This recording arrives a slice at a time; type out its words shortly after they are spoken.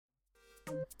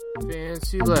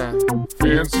Fancy lad.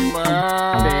 Fancy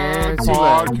lad. Fancy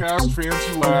Podcast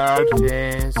Fancy lad.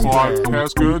 Fancy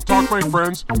Podcast. Gonna talk to my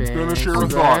friends. Gonna share a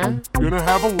Fancy thought. lad. Gonna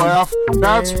have a laugh.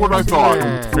 That's what I Fancy thought.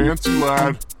 lad. Fancy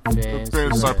lad. Fancy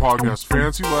Fancy lad. podcast.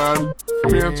 Fancy lad.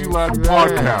 Fancy lad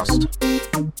podcast.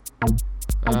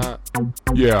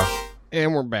 Yeah.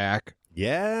 And we're back.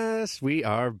 Yes, we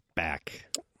are back.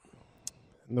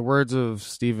 In the words of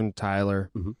Steven Tyler,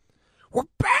 We're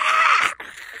back!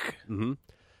 Mm-hmm.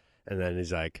 And then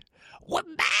he's like, we're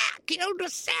back in the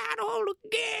saddle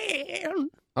again.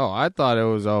 oh, I thought it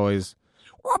was always,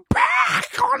 We're back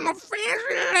on the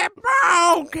fancy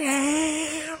ball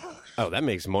game. Oh, that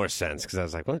makes more sense, because I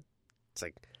was like, what? It's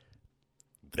like,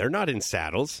 they're not in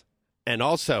saddles. And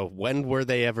also, when were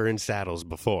they ever in saddles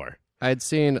before? I'd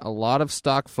seen a lot of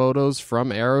stock photos from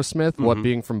Aerosmith, what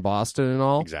being from Boston and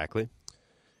all, Exactly.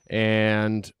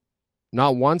 and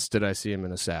not once did I see him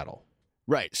in a saddle.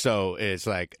 Right, so it's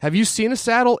like, Have you seen a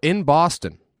saddle in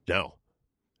Boston? no.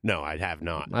 No, I have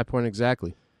not. My point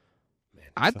exactly. Man,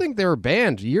 I think they were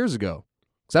banned years ago,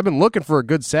 because I've been looking for a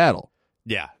good saddle.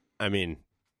 Yeah, I mean,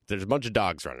 there's a bunch of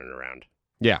dogs running around.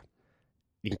 Yeah,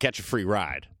 You can catch a free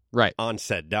ride right. on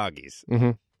said doggies. Mm-hmm.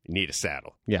 You need a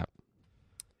saddle. Yeah.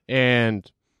 And,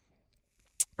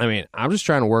 I mean, I'm just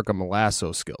trying to work on my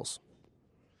lasso skills.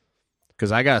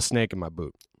 Because I got a snake in my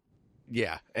boot.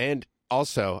 Yeah, and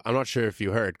also, I'm not sure if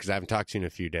you heard, because I haven't talked to you in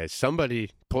a few days, somebody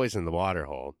poisoned the water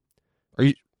hole. Are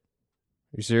you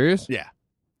serious? Yeah.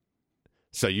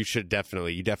 So you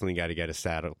definitely got to get a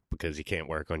saddle, because you can't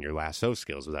work on your lasso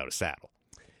skills without a saddle.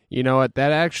 You know what?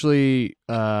 That actually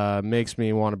makes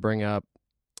me want to bring up.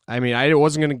 I mean, I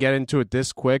wasn't going to get into it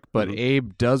this quick, but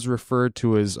Abe does refer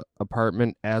to his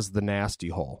apartment as the nasty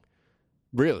hole.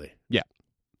 Really? Yeah.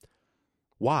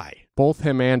 Why? Both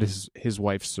him and his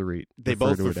wife, Sarit. They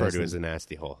both refer to it as a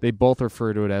nasty hole. They both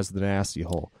refer to it as the nasty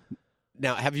hole.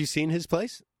 Now, have you seen his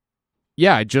place?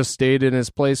 Yeah, I just stayed in his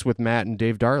place with Matt and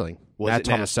Dave Darling. Was Matt it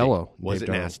nasty? Tomasello. Was Dave it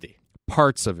Darling. nasty?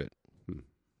 Parts of it.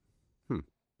 Hmm.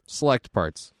 Select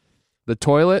parts. The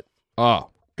toilet, oh,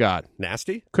 God.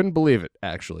 Nasty? Couldn't believe it,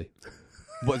 actually.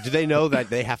 Well, do they know that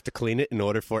they have to clean it in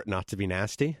order for it not to be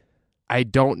nasty? I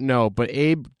don't know, but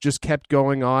Abe just kept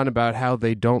going on about how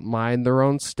they don't mind their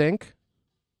own stink.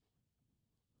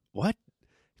 What?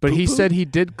 But he Poo-poo? said he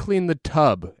did clean the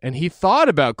tub, and he thought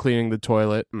about cleaning the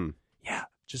toilet. Mm. Yeah,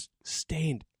 just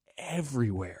stained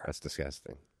everywhere. That's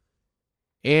disgusting.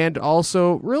 And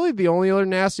also, really the only other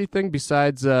nasty thing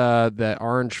besides that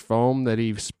orange foam that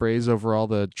he sprays over all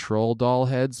the troll doll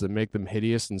heads that make them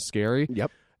hideous and scary Yep.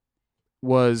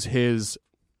 was his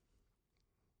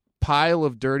pile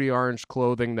of dirty orange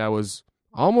clothing that was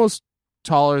almost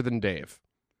taller than Dave.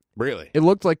 Really? It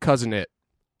looked like Cousin It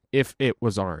if it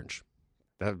was orange.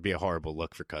 That would be a horrible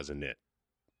look for Cousin Knit.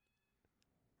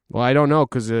 Well, I don't know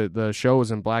because the show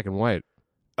was in black and white.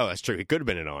 Oh, that's true. He could have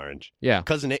been an orange. Yeah,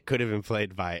 Cousin It could have been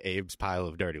played by Abe's pile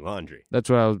of dirty laundry. that's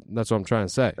what I'm trying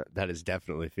to say. That is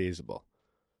definitely feasible.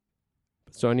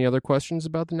 So, any other questions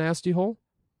about the nasty hole?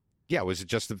 Yeah, was it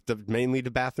just mainly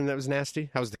the bathroom that was nasty?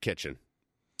 How was the kitchen?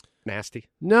 Nasty?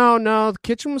 No, the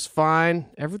kitchen was fine.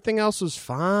 Everything else was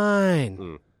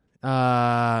fine.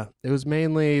 It was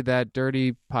mainly that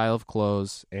dirty pile of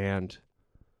clothes and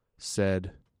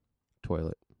said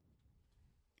toilet,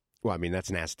 Well, I mean,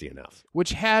 that's nasty enough.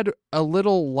 which had a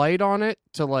little light on it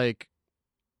to like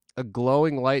a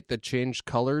glowing light that changed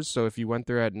colors. So if you went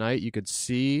there at night, you could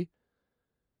see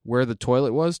where the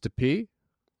toilet was to pee.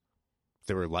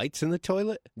 There were lights in the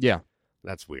toilet? Yeah,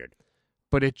 That's weird.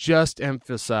 but it just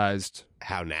emphasized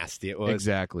How nasty it was.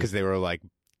 exactly. Because they were like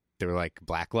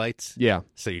black lights. Yeah,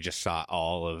 So you just saw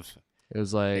all of it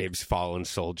was like Abe's fallen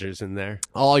soldiers in there.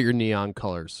 all your neon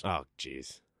colors. Oh,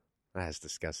 jeez. That's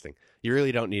disgusting. You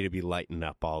really don't need to be lighting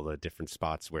up all the different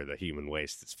spots where the human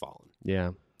waste is fallen.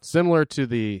 Yeah, similar to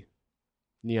the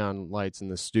neon lights in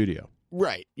the studio.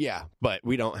 Right, yeah. But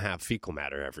we don't have fecal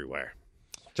matter everywhere.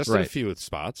 Just in a Right. few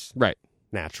spots, Right.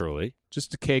 naturally.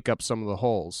 Just to cake up some of the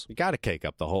holes. You got to cake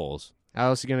up the holes. How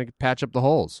else are you going to patch up the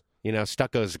holes? You know,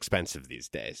 stucco's expensive these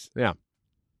days. Yeah,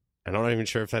 And I'm not even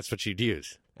sure if that's what you'd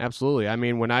use. absolutely. I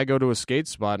mean, when I go to a skate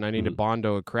spot and I need to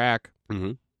bondo a crack,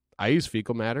 Mm-hmm. I use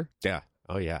fecal matter. Yeah.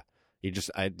 Oh, yeah.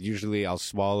 I'll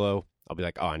swallow. I'll be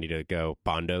like, oh, I need to go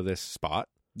bondo this spot.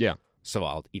 Yeah. So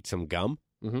I'll eat some gum,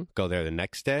 Mhm. go there the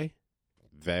next day.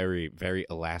 Very, very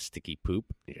elasticy poop.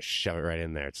 You just shove it right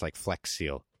in there. It's like Flex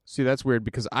Seal. See, that's weird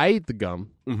because I eat the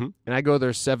gum Mm-hmm. and I go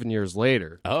there 7 years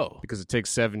later Oh. because it takes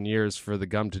 7 years for the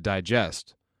gum to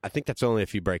digest. I think that's only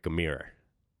if you break a mirror.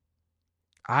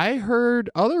 I heard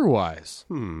otherwise.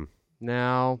 Hmm.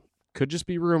 Now, could just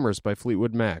be rumors by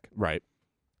Fleetwood Mac. Right.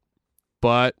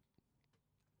 But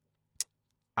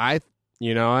I'd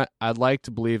like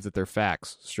to believe that they're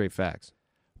facts, straight facts.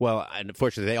 Well,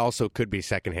 unfortunately, they also could be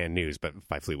secondhand news, but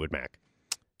by Fleetwood Mac.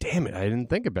 Damn it, I didn't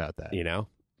think about that.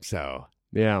 So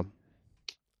Yeah.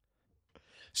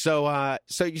 So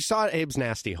you saw Abe's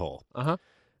nasty hole. Uh-huh.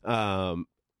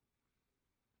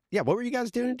 Yeah, what were you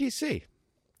guys doing in D.C.?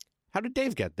 How did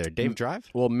Dave get there? Dave drive?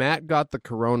 Well, Matt got the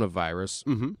coronavirus,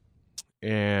 Mm-hmm.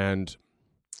 and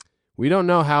we don't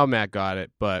know how Matt got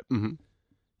it, but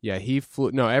yeah, he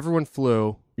flew. No, everyone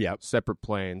flew. Yep. Separate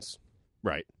planes,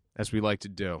 Right. as we like to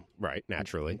do, Right,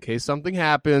 naturally. in case something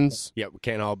happens. Yeah, we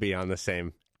can't all be on the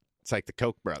same. It's like the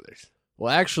Koch brothers.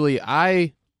 Well, actually,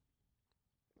 I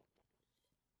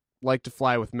like to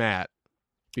fly with Matt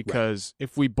because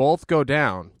if we both go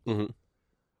down,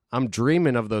 I'm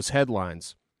dreaming of those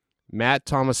headlines. Matt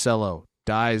Tomasello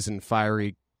dies in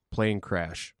fiery plane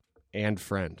crash and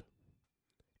friend.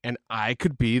 And I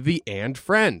could be the and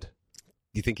friend.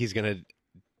 You think he's going to...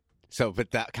 So,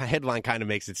 but that headline kind of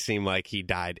makes it seem like he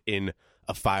died in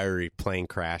a fiery plane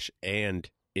crash and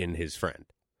in his friend.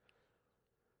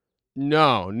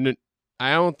 No,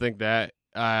 I don't think that.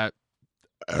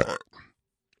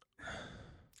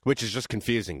 Which is just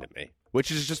confusing to me. Which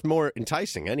is just more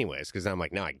enticing anyways, because I'm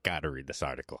like, now I got to read this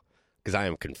article. Because I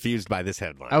am confused by this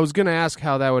headline. I was going to ask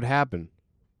how that would happen.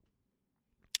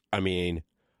 I mean,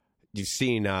 you've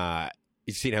seen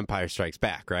Empire Strikes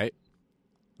Back, right?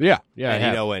 Yeah.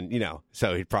 And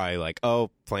so he'd probably like,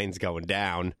 oh, plane's going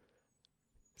down,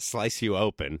 slice you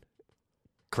open,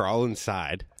 crawl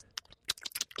inside,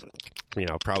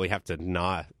 probably have to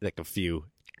gnaw like a few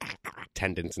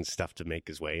tendons and stuff to make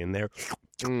his way in there.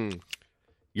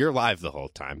 You're alive the whole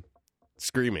time,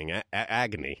 screaming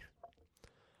agony.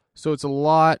 So it's a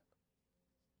lot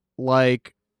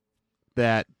like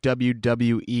that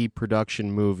WWE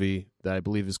production movie that I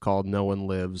believe is called No One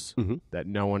Lives, that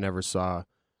no one ever saw,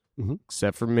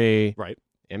 except for me, right,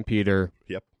 and Peter,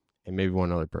 yep, and maybe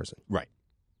one other person. Right.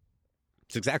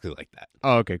 It's exactly like that.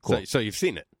 Oh, okay, cool. So you've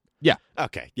seen it? Yeah.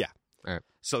 Okay, yeah. All right.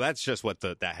 So that's just what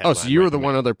that headline. Oh, so you were the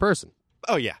one other person.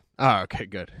 Oh, yeah. Oh, okay,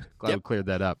 good. Glad we cleared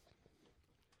that up.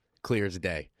 Clear as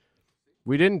day.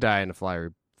 We didn't die in a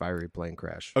fiery plane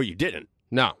crash. Oh, you didn't?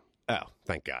 No. Oh,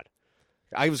 thank God.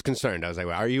 I was concerned. I was like,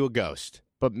 well, are you a ghost?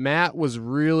 But Matt was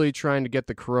really trying to get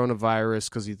the coronavirus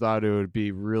because he thought it would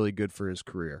be really good for his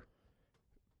career.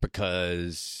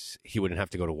 Because he wouldn't have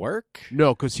to go to work?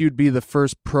 No, because he would be the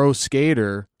first pro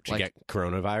skater to get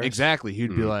coronavirus? Exactly.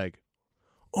 He'd be like,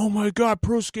 oh my God,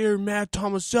 pro skater Matt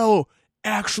Tomasello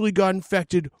actually got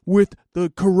infected with the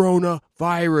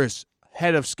coronavirus.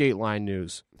 Head of Skate Line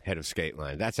News. Head of Skate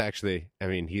Line. That's actually, I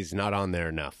mean, he's not on there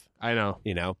enough. I know.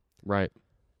 Right.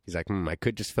 He's like, I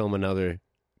could just film another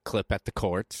clip at the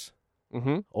courts.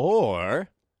 Mm-hmm. Or,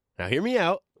 now hear me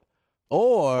out.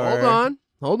 Or.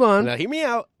 Hold on. Now hear me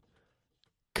out.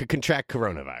 Could contract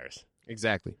coronavirus.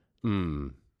 Exactly.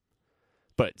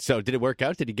 But, so did it work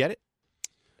out? Did he get it?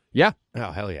 Yeah.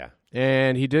 Oh, hell yeah.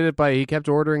 And he did it he kept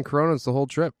ordering Coronas the whole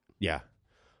trip. Yeah.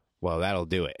 Well, that'll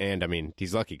do it. And, I mean,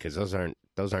 he's lucky because those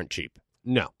aren't cheap.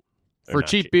 No. They're For not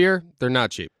cheap beer, they're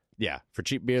not cheap. Yeah. For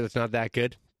cheap beer that's not that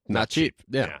good, not cheap.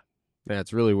 Yeah,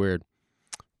 it's really weird.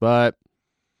 But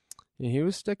he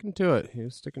was sticking to it.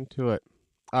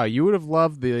 You would have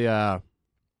loved the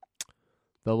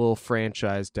little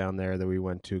franchise down there that we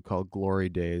went to called Glory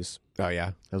Days. Oh, yeah?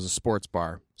 It was a sports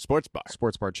bar. Sports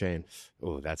bar chain.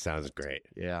 Oh, that sounds great.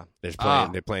 Yeah.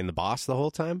 They're playing the boss the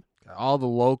whole time? All the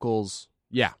locals.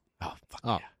 Yeah. Oh, fuck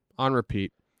yeah. On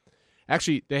repeat.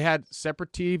 Actually, they had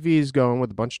separate TVs going with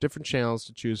a bunch of different channels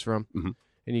to choose from. Mm-hmm.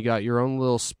 And you got your own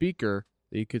little speaker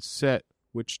that you could set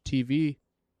which TV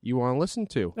you want to listen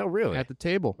to. Oh, really? At the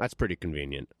table. That's pretty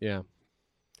convenient. Yeah.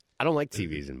 I don't like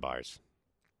TVs in bars.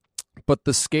 But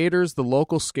the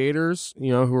local skaters,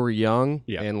 who were young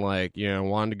and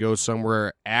wanted to go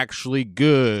somewhere actually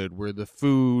good where the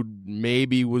food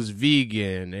maybe was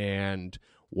vegan and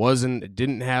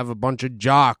didn't have a bunch of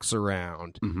jocks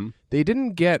around. Mm-hmm. They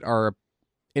didn't get our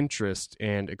interest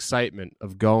and excitement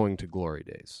of going to Glory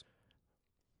Days.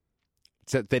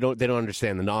 So they don't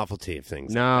understand the novelty of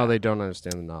things. No, they don't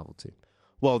understand the novelty.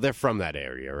 Well, they're from that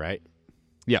area, right?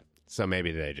 Yeah. So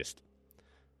maybe they just,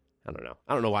 I don't know.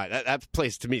 I don't know why. That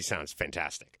place to me sounds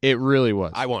fantastic. It really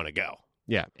was. I want to go.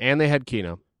 Yeah, and they had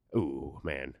Keno. Ooh,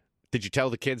 man. Did you tell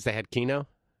the kids they had Keno?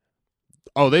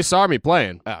 Oh, they saw me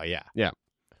playing. Oh, yeah. Yeah,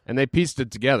 and they pieced it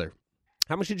together.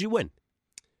 How much did you win?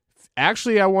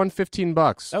 Actually, I won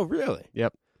 $15. Oh, really?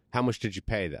 Yep. How much did you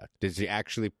pay, though? Did you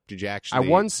actually? I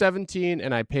won 17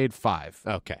 and I paid $5.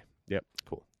 Okay. Yep.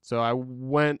 Cool. So I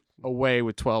went away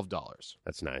with $12.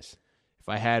 That's nice. if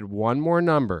I had one more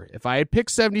number, if I had picked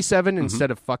 77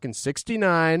 instead of fucking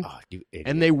 69, Oh, you idiot.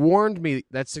 and they warned me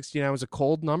that 69 was a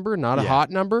cold number, not a hot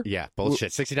number. Yeah,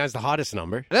 bullshit. 69 is the hottest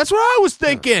number. That's what I was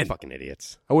thinking. Fucking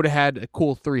idiots. I would have had a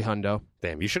cool 3 hundo.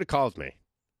 Damn, you should have called me.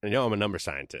 And you know I'm a number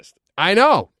scientist. I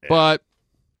know, but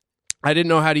I didn't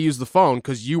know how to use the phone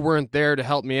because you weren't there to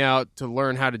help me out to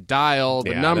learn how to dial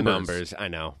the numbers. The numbers, I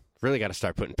know. Really got to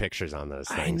start putting pictures on those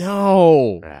things. I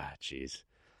know. Ah, jeez.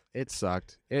 It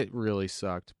sucked. It really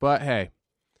sucked. But hey,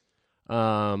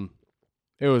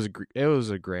 it was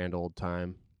a grand old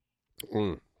time.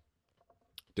 Do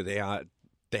they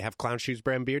have Clown Shoes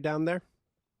brand beer down there?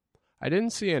 I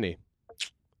didn't see any.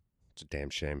 It's a damn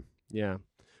shame. Yeah,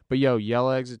 but yo, yell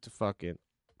exit to fucking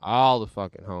all the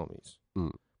fucking homies.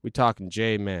 We talking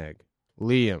J Mag,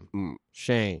 Liam,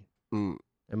 Shane, and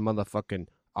motherfucking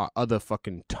our other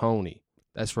fucking Tony.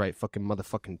 That's right, fucking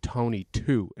motherfucking Tony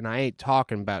 2. And I ain't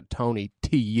talking about Tony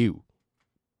TU. You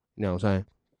know what I'm saying?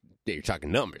 Yeah, you're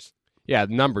talking numbers. Yeah,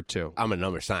 number 2. I'm a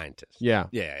number scientist. Yeah.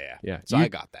 Yeah. So I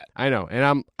got that. I know.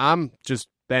 And I'm just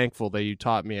thankful that you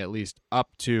taught me at least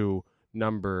up to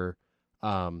number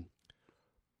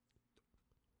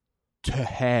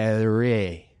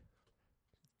Terry.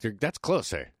 That's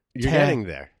closer. You're getting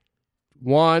there.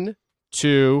 1,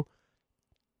 2,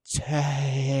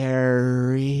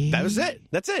 Terry. That was it.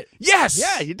 That's it. Yes.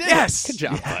 Yeah, you did. Yes. Good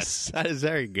job, yes. bud. That is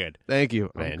very good. Thank you.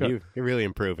 Man, you're really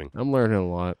improving. I'm learning a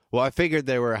lot. Well, I figured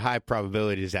there were high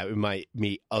probabilities that we might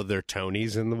meet other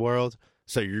Tonys in the world,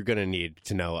 so you're going to need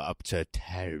to know up to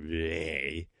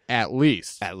Terry. At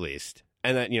least.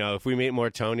 And then, if we meet more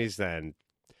Tonys, then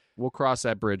we'll cross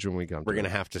that bridge when we come. We're going to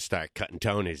have to start cutting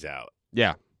Tonys out.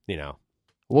 Yeah.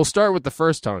 We'll start with the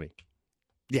first Tony.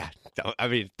 Yeah. I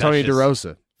mean, Tony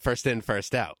DeRosa. First in,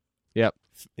 first out. Yep.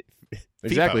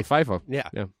 Exactly. F.I.F.O. Yeah.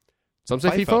 Some say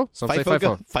FIFO. Some say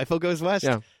FIFO. FIFO goes west.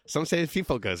 Yeah. Some say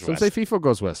FIFO goes west. Some say FIFO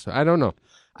goes west. I don't know.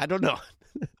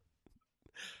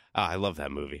 I love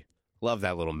that movie. Love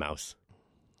that little mouse.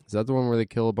 Is that the one where they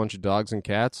kill a bunch of dogs and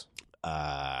cats?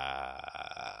 I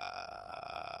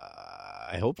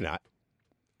hope not.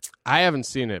 I haven't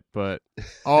seen it, but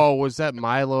was that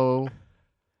Milo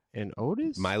and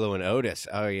Otis? Milo and Otis.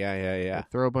 Oh yeah. They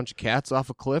throw a bunch of cats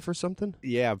off a cliff or something.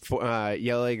 Yeah,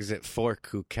 Yell Exit Fork,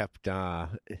 who kept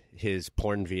his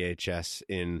porn VHS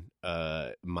in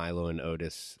Milo and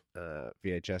Otis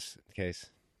VHS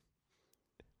case.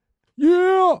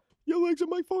 Yeah, Yell Exit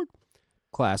Mike Fork.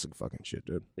 Classic fucking shit,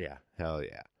 dude. Yeah, hell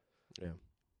yeah. Yeah.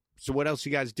 So what else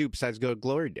you guys do besides go to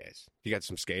Glory Days? You got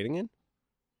some skating in?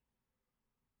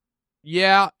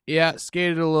 Yeah,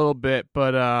 skated a little bit,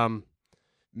 but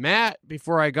Matt,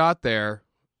 before I got there,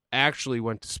 actually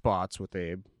went to spots with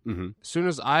Abe. Mm-hmm. As soon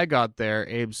as I got there,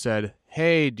 Abe said,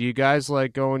 "Hey, do you guys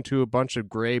like going to a bunch of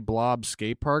gray blob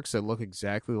skate parks that look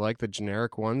exactly like the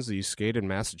generic ones that you skate in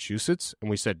Massachusetts?" And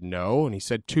we said no, and he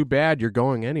said, "Too bad, you're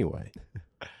going anyway."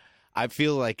 I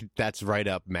feel like that's right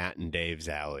up Matt and Dave's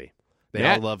alley. They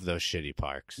all love those shitty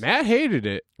parks. Matt hated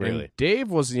it. Really? And Dave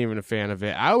wasn't even a fan of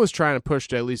it. I was trying to push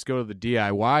to at least go to the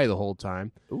DIY the whole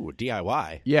time. Ooh,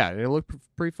 DIY. Yeah, and it looked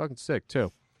pretty fucking sick,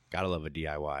 too. Gotta love a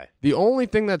DIY. The only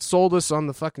thing that sold us on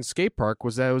the fucking skate park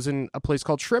was that it was in a place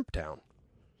called Shrimp Town.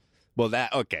 Well,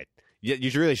 okay.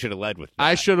 You really should have led with that.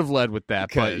 I should have led with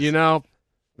that, but, man.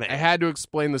 I had to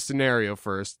explain the scenario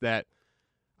first, that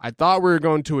I thought we were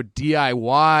going to a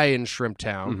DIY in Shrimp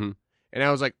Town. Mm-hmm. And I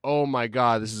was like, oh, my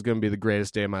God, this is going to be the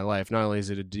greatest day of my life. Not only is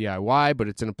it a DIY, but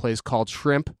it's in a place called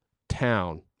Shrimp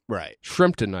Town. Right.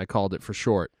 Shrimpton, I called it for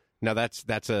short. Now, that's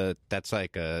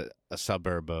like a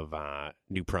suburb of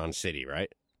New Prawn City,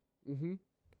 right?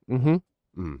 Mm-hmm.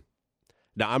 Mm-hmm. Mm.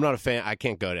 Now, I'm not a fan. I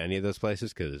can't go to any of those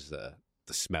places because the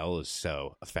smell is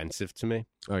so offensive to me.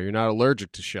 Oh, you're not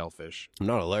allergic to shellfish. I'm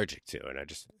not allergic to it.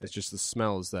 It's just the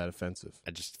smell is that offensive.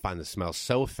 I just find the smell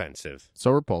so offensive.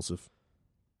 So repulsive.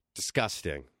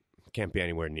 Disgusting. Can't be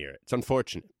anywhere near it. It's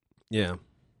unfortunate. Yeah.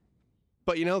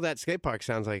 But, that skate park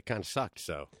sounds like it kind of sucked,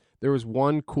 so. There was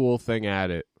one cool thing at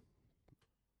it,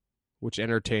 which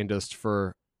entertained us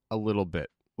for a little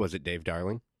bit. Was it Dave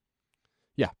Darling?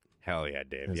 Yeah. Hell yeah,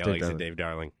 Dave. Yeah, Dave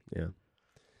Darling. Yeah.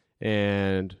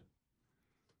 And,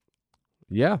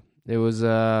 yeah, it was,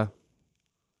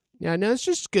 it's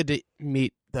just good to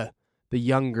meet the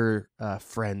younger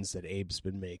friends that Abe's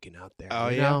been making out there. Oh,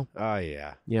 you yeah? know? Oh,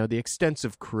 yeah. The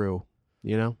extensive crew,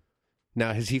 Now,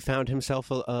 has he found himself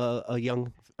a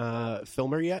young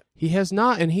filmer yet? He has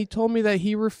not, and he told me that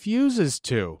he refuses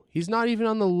to. He's not even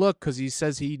on the look because he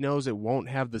says he knows it won't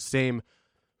have the same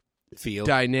feel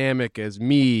dynamic as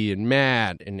me and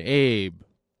Matt and Abe.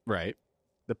 Right.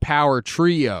 The power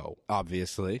trio.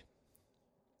 Obviously.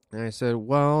 And I said,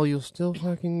 well, you'll still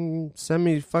fucking send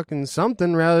me fucking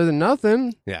something rather than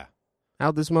nothing. Yeah.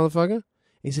 Out this motherfucker.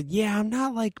 He said, yeah, I'm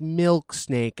not like Milk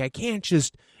Snake. I can't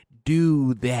just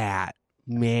do that,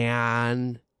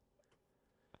 man.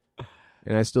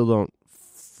 And I still don't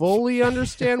fully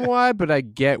understand why, but I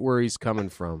get where he's coming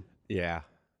from. Yeah.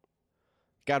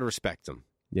 Got to respect him.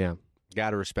 Yeah.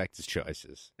 Got to respect his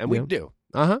choices. And we do.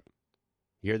 Uh-huh.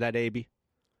 You hear that, AB?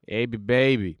 AB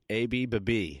baby. AB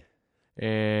baby.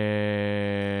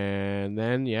 And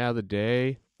then, the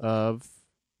day of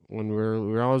when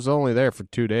I was only there for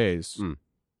 2 days.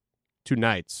 2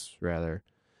 nights, rather.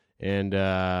 And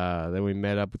then we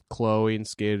met up with Chloe and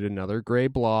skated another gray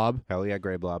blob. Hell yeah,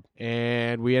 gray blob.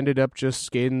 And we ended up just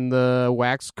skating the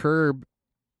wax curb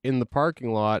in the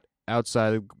parking lot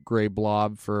outside of gray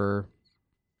blob for,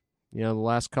 the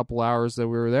last couple hours that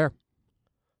we were there.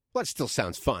 Well, that still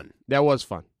sounds fun. That was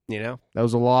fun. That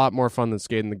was a lot more fun than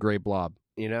skating the gray blob.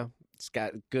 It's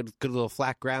got good little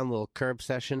flat ground, little curb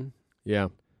session. Yeah.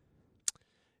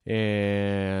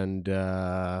 And,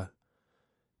 then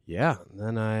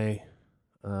I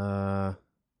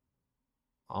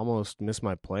almost missed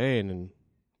my plane and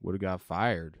would have got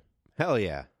fired. Hell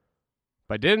yeah.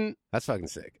 But I didn't. That's fucking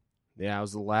sick. Yeah, I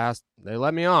was the last. They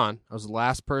let me on. I was the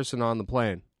last person on the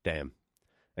plane. Damn.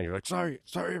 And you're like, sorry,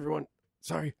 everyone.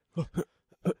 Sorry.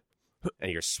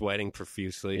 And you're sweating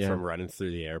profusely from running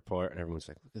through the airport. And everyone's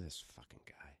like, look at this fucking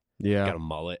guy. Yeah. Got a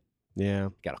mullet. Yeah.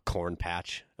 Got a corn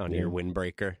patch on your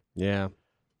windbreaker. Yeah. Look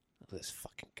at this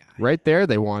fucking guy. Right there,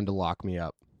 they wanted to lock me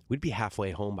up. We'd be halfway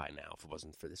home by now if it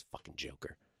wasn't for this fucking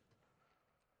joker.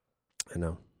 I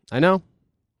know.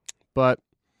 But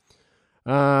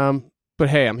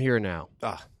hey, I'm here now.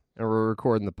 And we're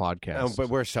recording the podcast. But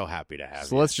we're so happy to have you.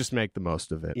 So let's just make the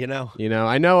most of it. You know,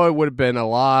 I know it would have been a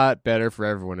lot better for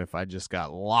everyone if I just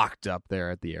got locked up there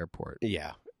at the airport.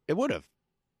 Yeah, it would have.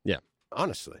 Yeah.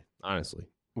 Honestly.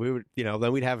 We would,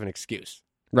 then we'd have an excuse.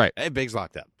 Right. Hey, Big's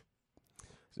locked up.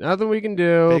 Nothing we can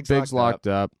do. Big's locked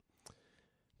up.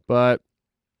 But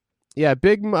yeah,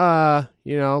 Big, a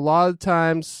lot of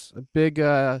times a big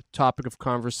topic of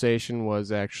conversation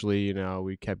was actually,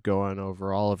 we kept going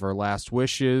over all of our last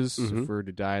wishes if we were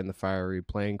to die in the fiery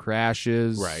plane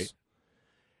crashes. Right.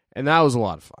 And that was a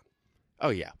lot of fun. Oh,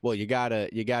 yeah. Well, you gotta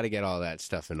get all that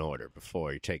stuff in order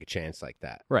before you take a chance like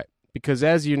that. Right. Because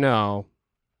as you know,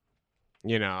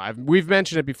 we've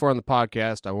mentioned it before on the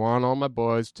podcast. I want all my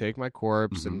boys to take my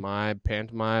corpse and my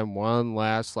pantomime one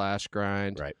last slash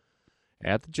grind. Right.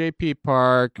 At the JP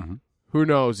Park. Who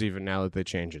knows even now that they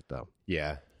change it, though.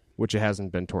 Yeah. Which it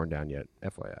hasn't been torn down yet.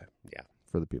 FYI. Yeah.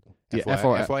 For the people.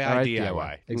 FYI right?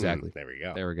 DIY. Exactly. There we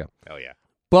go. There we go. Hell yeah.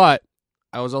 But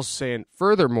I was also saying,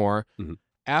 furthermore,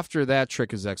 after that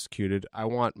trick is executed, I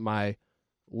want my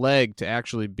leg to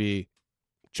actually be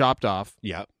chopped off.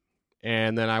 Yep.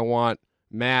 And then I want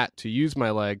Matt to use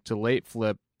my leg to late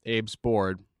flip Abe's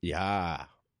board. Yeah.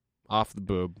 Off the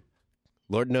boob.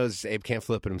 Lord knows Abe can't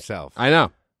flip it himself. I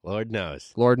know. Lord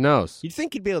knows. You'd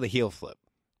think he'd be able to heel flip.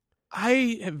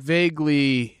 I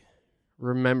vaguely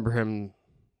remember him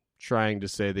trying to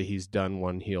say that he's done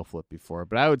one heel flip before,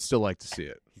 but I would still like to see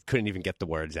it. He couldn't even get the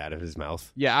words out of his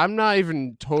mouth. Yeah, I'm not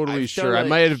even totally sure. I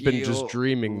might have been just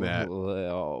dreaming that.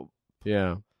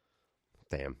 Yeah.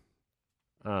 Damn.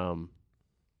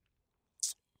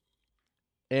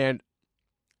 And,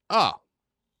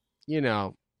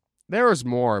 there was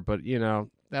more, but,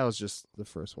 that was just the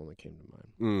first one that came to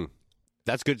mind.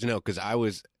 That's good to know, because I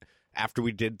was, after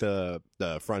we did the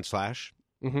front slash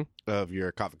of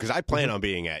your coffin, because I plan on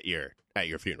being at your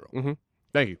funeral.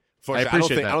 Thank you. I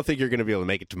appreciate that. I don't think you're going to be able to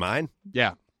make it to mine.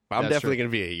 Yeah. But I'm definitely going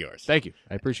to be at yours. Thank you.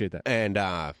 I appreciate that. And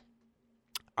I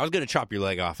was going to chop your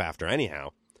leg off after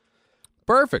anyhow.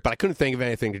 Perfect. But I couldn't think of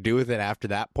anything to do with it after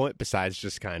that point besides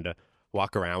just kind of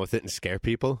walk around with it and scare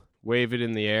people. Wave it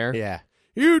in the air. Yeah.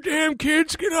 You damn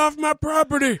kids, get off my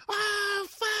property. Oh,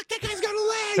 fuck, that guy's got a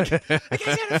leg. That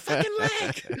guy's got a fucking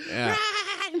leg. Yeah.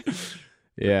 Run.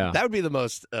 Yeah. That would be the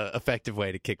most effective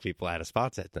way to kick people out of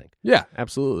spots, I think. Yeah,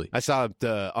 absolutely. I saw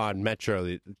on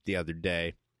Metro the other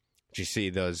day. Did you see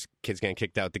those kids getting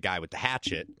kicked out? The guy with the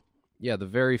hatchet. Yeah, the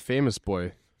very famous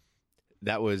boy.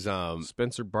 That was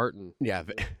Spencer Barton. Yeah.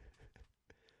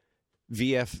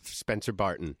 VF Spencer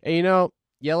Barton. And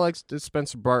yell like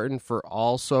Spencer Barton for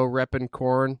also repping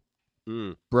corn.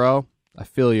 Bro, I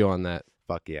feel you on that.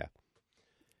 Fuck yeah.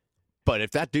 But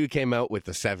if that dude came out with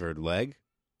a severed leg,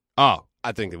 I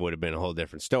think it would have been a whole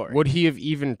different story. Would he have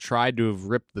even tried to have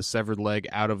ripped the severed leg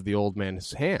out of the old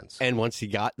man's hands? And once he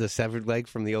got the severed leg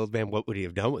from the old man, what would he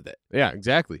have done with it? Yeah,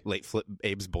 exactly. Late flip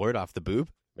Abe's board off the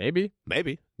boob? Maybe.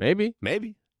 Maybe. Maybe.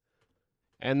 Maybe.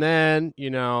 And then,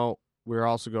 we're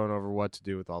also going over what to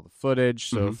do with all the footage.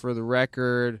 So for the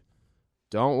record,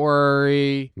 don't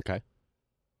worry. Okay.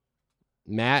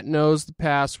 Matt knows the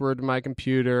password to my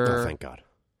computer. Oh, thank God.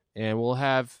 And we'll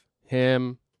have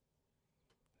him,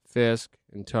 Fisk,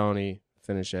 and Tony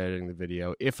finish editing the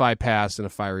video if I pass in a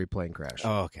fiery plane crash.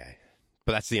 Oh, okay.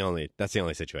 But that's the only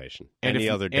situation. And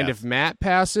And if Matt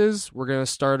passes, we're going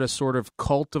to start a sort of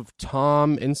Cult of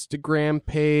Tom Instagram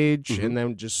page and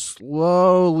then just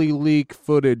slowly leak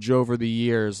footage over the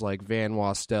years like Van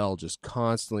Wastel just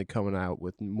constantly coming out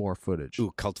with more footage.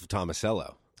 Ooh, Cult of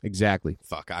Tomasello. Exactly.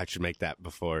 Fuck, I should make that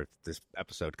before this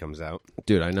episode comes out.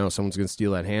 Dude, I know. Someone's going to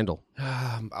steal that handle.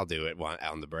 I'll do it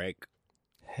on the break.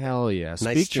 Hell yeah.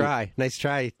 Nice try,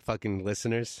 fucking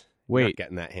listeners. Wait. Not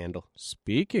getting that handle.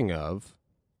 Speaking of...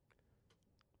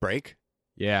 Break?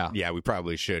 Yeah. Yeah, we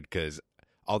probably should, because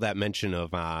all that mention of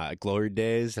glory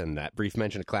days and that brief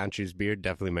mention of clown shoes beer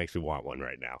definitely makes me want one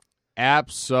right now.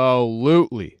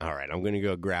 Absolutely. All right, I'm going to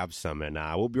go grab some, and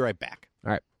we'll be right back.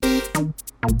 All right.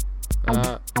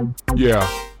 Yeah.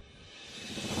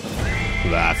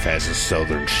 Life as a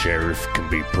southern sheriff can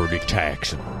be pretty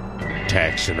taxing.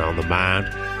 Taxing on the mind,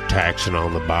 taxing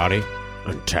on the body,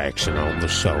 and taxing on the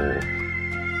soul.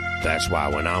 That's why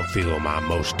when I'm feeling my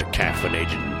most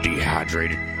decaffeinated and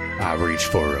dehydrated, I reach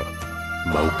for a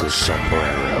mocha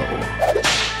sombrero.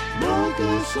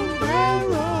 Mocha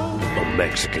sombrero. A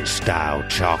Mexican-style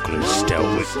chocolate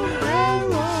stout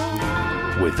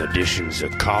with additions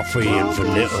of coffee and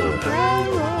vanilla.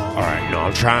 All right, no,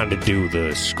 I'm trying to do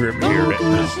the script here. All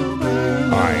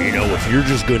right, if you're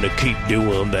just going to keep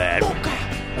doing that.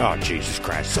 Oh, Jesus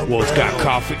Christ. Well, it's got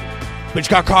coffee. It's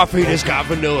got coffee and it's got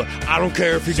vanilla. I don't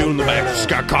care if you're doing the back. It's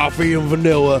got coffee and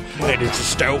vanilla, and it's a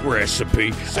stout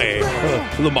recipe.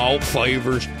 And the malt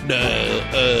flavors,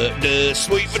 the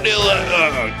sweet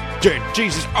vanilla.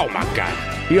 Jesus, oh my God.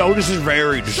 This is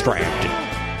very distracting.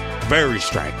 Very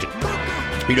distracting.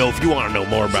 If you want to know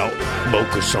more about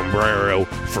Mocha Sombrero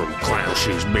from Clown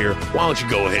Shoes Beer, why don't you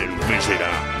go ahead and visit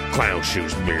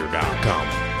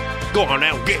clownshoesbeer.com. Go on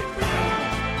now, get it.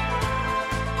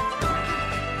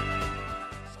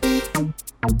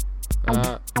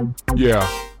 Yeah.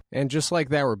 And just like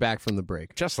that, we're back from the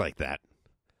break. Just like that.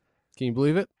 Can you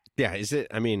believe it? Yeah, is it?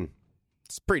 I mean,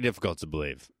 it's pretty difficult to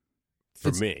believe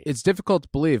for me. It's difficult to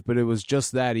believe, but it was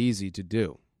just that easy to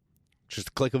do. Just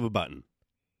a click of a button.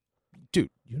 Dude,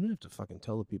 you don't have to fucking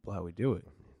tell the people how we do it.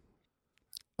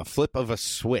 A flip of a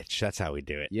switch. That's how we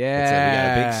do it. Yeah. We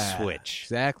got a big switch.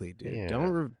 Exactly, dude. Yeah.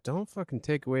 Don't fucking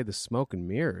take away the smoke and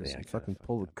mirrors Yeah, and fucking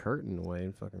pull the curtain away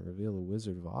and fucking reveal the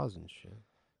Wizard of Oz and shit.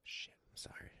 Shit, I'm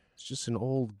sorry. It's just an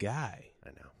old guy. I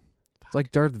know. It's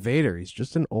like Darth Vader. He's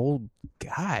just an old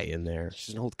guy in there. It's just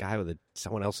an old guy with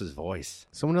someone else's voice.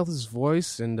 Someone else's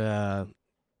voice and of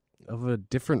a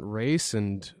different race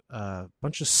and a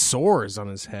bunch of sores on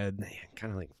his head. Man,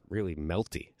 kind of like really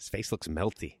melty. His face looks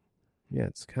melty. Yeah,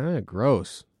 it's kind of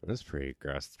gross. That's pretty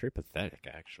gross. It's pretty pathetic,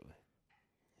 actually.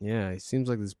 Yeah, he seems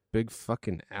like this big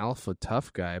fucking alpha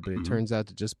tough guy, but it turns out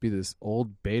to just be this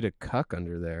old beta cuck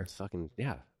under there. Fucking,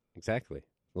 yeah, exactly.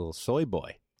 Little soy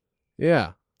boy.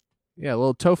 Yeah. Yeah, a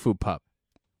little tofu pup.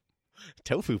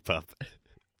 Tofu pup.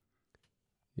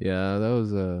 Yeah, that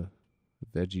was a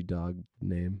veggie dog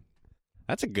name.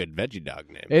 That's a good veggie dog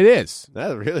name. It is.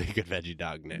 That's a really good veggie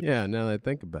dog name. Yeah, now that I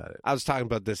think about it. I was talking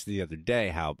about this the other day,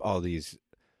 how all these,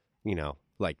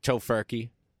 like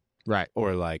tofurkey. Right.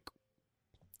 Or like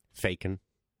fakin',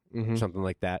 something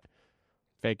like that.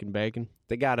 Fakin' bacon.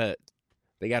 They gotta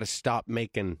stop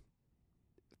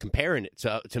comparing it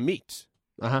to meats.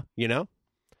 Uh-huh.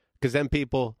 Because then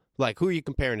people, like, who are you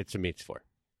comparing it to meats for?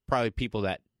 Probably people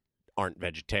that aren't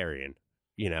vegetarian,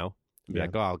 Be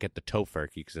like, oh, I'll get the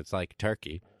tofurkey because it's like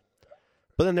turkey.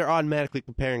 But then they're automatically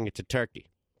comparing it to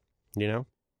turkey, Yeah.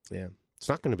 It's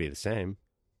not going to be the same.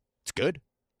 It's good.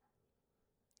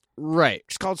 Right.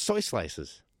 It's called soy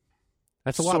slices.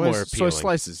 That's a lot more appealing. Soy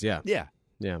slices, yeah. Yeah.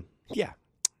 Yeah. Yeah.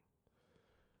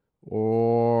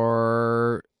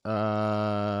 Or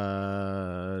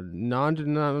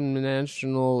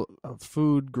non-denominational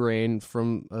food grain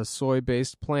from a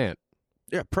soy-based plant.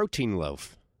 Yeah, protein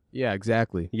loaf. Yeah,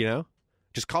 exactly.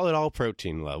 Just call it all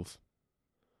protein loaf.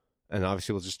 And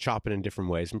obviously we'll just chop it in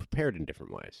different ways and prepare it in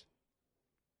different ways.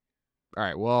 All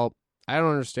right, well, I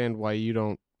don't understand why you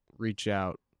don't reach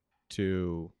out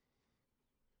to,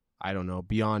 I don't know,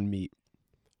 Beyond Meat.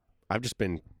 I've just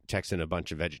been texting a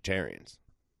bunch of vegetarians.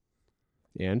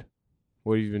 And?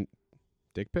 What have you been...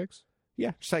 Dick pics?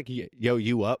 Yeah, just like, yo,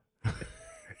 you up?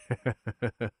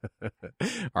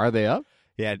 Are they up?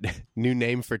 Yeah, new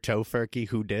name for tofurkey,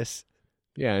 who dis?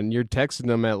 Yeah, and you're texting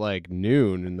them at like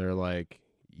noon, and they're like,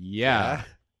 yeah.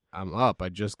 I'm up. I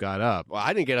just got up. Well,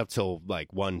 I didn't get up till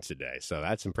like 1 today, so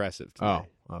that's impressive to me.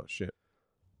 Oh, shit.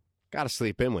 Got to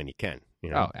sleep in when you can. You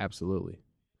know? Oh, absolutely.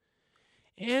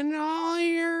 And all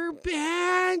your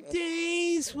bad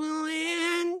days will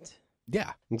end.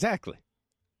 Yeah, exactly.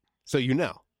 So you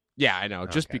know. Yeah, I know.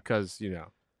 Just Okay. because,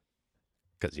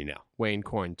 Because you know. Wayne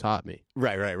Coyne taught me.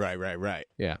 Right.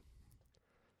 Yeah.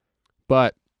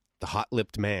 But, The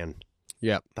hot-lipped man.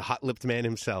 yep. The hot-lipped man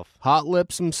himself. Hot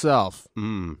Lips himself.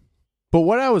 Mm. But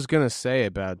what I was going to say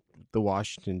about the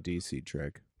Washington, D.C.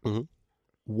 trick, Mhm.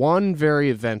 one very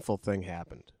eventful thing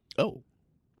happened. Oh.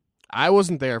 I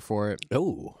wasn't there for it.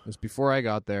 Oh. It was before I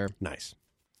got there. Nice.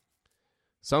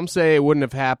 Some say it wouldn't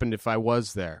have happened if I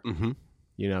was there. Mm-hmm.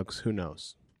 Because who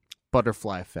knows?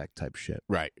 Butterfly effect type shit.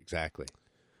 Right, exactly.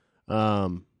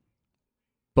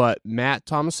 But Matt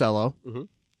Tomasello Mhm.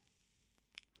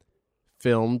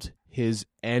 filmed his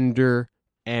Ender.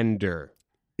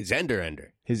 It's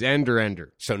Ender. His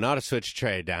Ender. So not a switch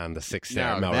tray down the 6th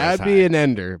stair. No, Melrose that'd High. be an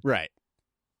Ender. Right.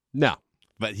 No.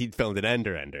 But he filmed an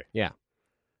Ender. Yeah.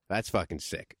 That's fucking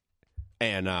sick.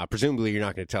 And presumably you're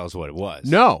not going to tell us what it was.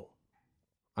 No.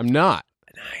 I'm not.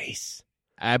 Nice.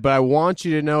 But I want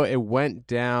you to know it went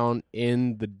down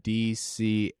in the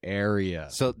D.C. area.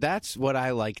 So that's what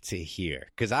I like to hear.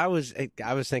 Because I was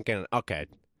thinking, okay,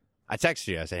 I texted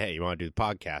you. I said, hey, you want to do the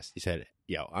podcast? You said,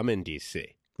 yo, I'm in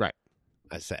D.C. Right.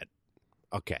 I said,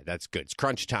 okay, that's good. It's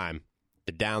crunch time.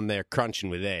 They're down there crunching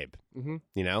with Abe. Mm-hmm.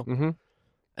 You know? Mm-hmm.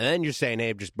 And then you're saying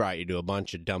Abe just brought you to a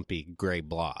bunch of dumpy gray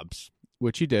blobs.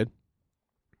 Which he did.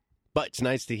 But it's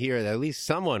nice to hear that at least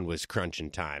someone was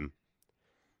crunching time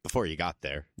before you got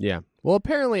there. Yeah. Well,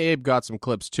 apparently Abe got some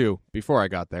clips, too, before I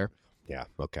got there. Yeah,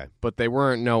 okay. But they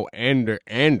weren't no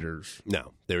Enders.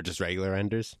 No, they were just regular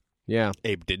Enders. Yeah.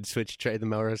 Abe did switch trade the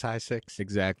Melrose High 6.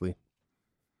 Exactly.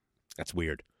 That's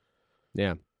weird.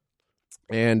 Yeah.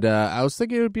 And I was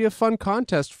thinking it would be a fun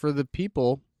contest for the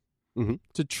people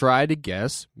to try to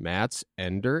guess Matt's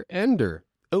Ender.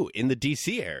 Oh, in the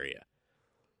D.C. area.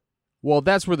 Well,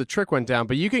 that's where the trick went down,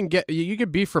 but you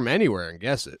can be from anywhere and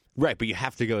guess it. Right, but you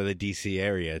have to go to the D.C.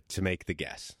 area to make the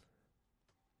guess.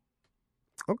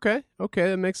 Okay,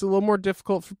 that makes it a little more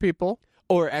difficult for people.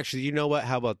 Or actually, you know what?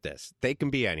 How about this? They can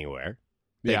be anywhere.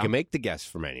 They Yeah. can make the guess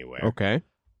from anywhere. Okay.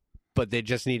 But they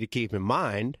just need to keep in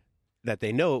mind that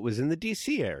they know it was in the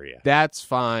D.C. area. That's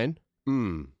fine.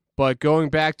 Hmm. But going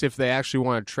back to if they actually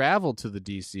want to travel to the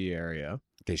D.C. area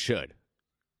They should.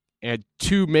 and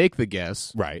to make the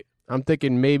guess, Right. I'm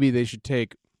thinking maybe they should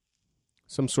take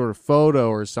some sort of photo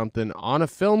or something on a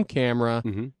film camera,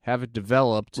 have it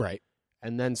developed, Right.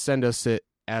 and then send us it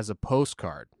as a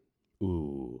postcard.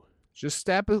 Ooh. Just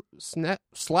slap a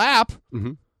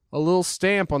little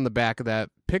stamp on the back of that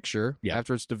picture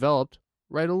after it's developed.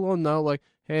 Write a little note like,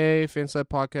 hey, Fanside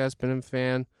Podcast, been a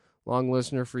fan, long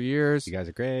listener for years. You guys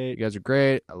are great. You guys are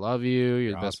great. I love you.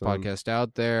 You're the best awesome. podcast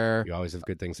out there. You always have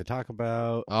good things to talk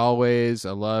about. Always.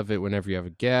 I love it whenever you have a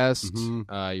guest.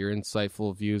 Mhm. Your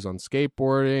insightful views on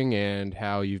skateboarding and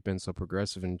how you've been so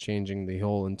progressive in changing the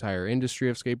whole entire industry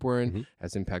of skateboarding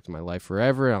has impacted my life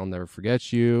forever. I'll never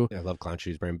forget you. I love Clown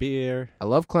Shoes brand beer. I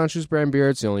love Clown Shoes brand beer.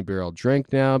 It's the only beer I'll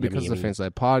drink now because of the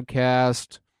Fanside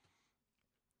Podcast.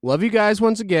 Love you guys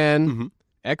once again.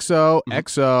 XO,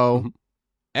 XO,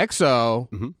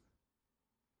 XO,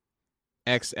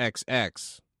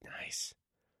 XXX. Nice.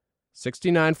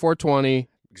 69420.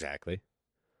 Exactly.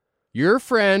 Your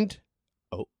friend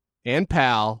and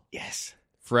pal Yes.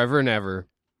 forever and ever.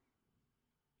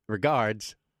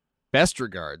 Regards, Best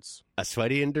regards. a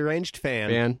sweaty and deranged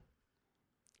fan.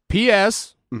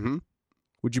 P.S. Mm-hmm.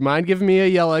 Would you mind giving me a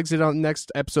yell exit on the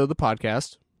next episode of the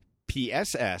podcast?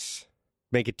 PSS.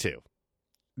 Make it 2.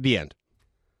 The end.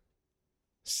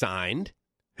 Signed. ...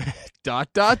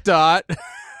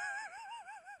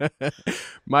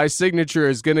 My signature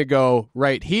is going to go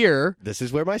right here This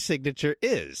is where my signature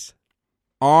is.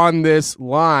 on this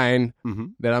line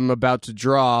that I'm about to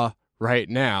draw right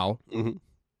now.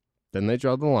 Then they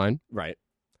draw the line. Right.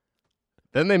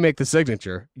 Then they make the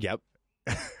signature. Yep.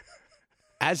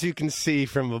 As you can see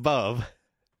from above,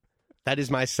 that is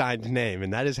my signed name,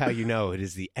 and that is how you know it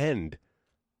is the end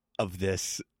of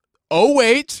this. Oh,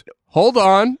 wait. Hold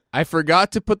on. I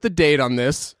forgot to put the date on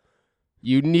this.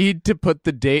 You need to put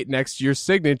the date next to your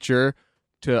signature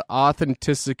to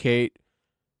authenticate.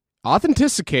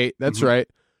 That's right.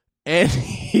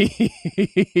 Any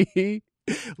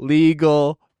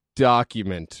legal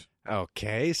document.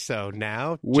 Okay, so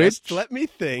now Which- just let me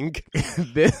think.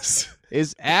 This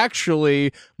is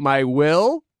actually my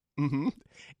will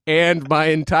and my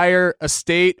entire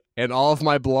estate and all of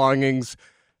my belongings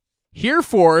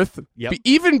Hereforth, Yep.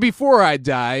 even before I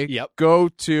die, Yep. go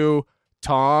to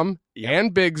Tom Yep.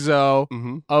 and Big Zo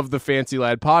Mm-hmm. of the Fancy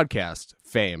Lad podcast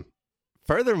fame.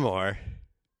 Furthermore,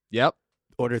 Yep.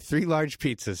 order 3 large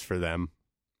pizzas for them.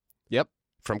 Yep.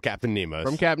 From Captain Nemo's.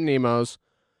 From Captain Nemo's.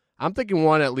 I'm thinking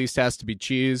one at least has to be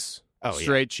cheese. Oh,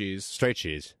 Straight cheese. Straight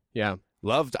cheese. Yeah.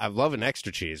 I love an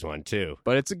extra cheese one, too.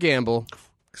 But it's a gamble.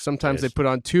 Sometimes It they is. put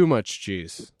on too much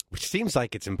cheese. Which seems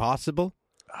like it's impossible.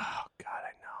 Oh, God,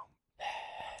 I know.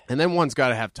 And then one's got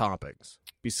to have toppings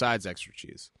besides extra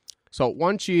cheese. So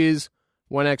 1 cheese,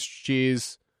 1 extra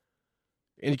cheese.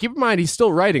 And keep in mind, he's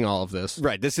still writing all of this.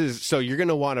 Right. So you're going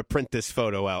to want to print this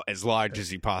photo out as large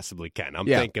as you possibly can. I'm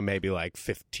thinking maybe like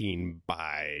 15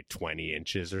 by 20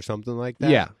 inches or something like that.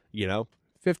 Yeah. You know?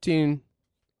 15,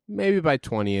 maybe by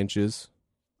 20 inches.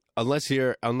 Unless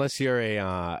you're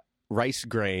a rice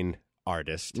grain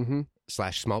artist Mm-hmm.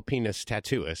 / small penis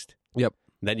tattooist. Yep.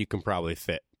 Then you can probably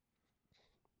fit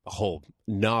a whole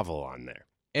novel on there.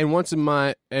 And once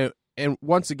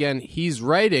again, he's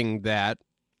writing that,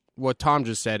 what Tom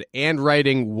just said, and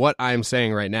writing what I'm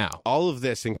saying right now. All of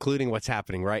this, including what's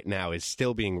happening right now, is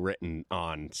still being written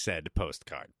on said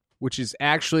postcard. Which is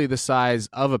actually the size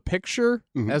of a picture,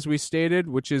 Mhm. as we stated,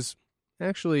 which is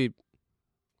actually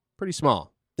pretty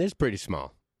small. It's pretty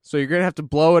small. So you're going to have to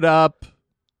blow it up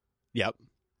Yep.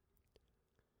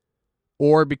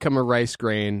 or become a rice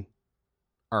grain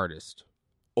artist.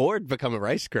 Or become a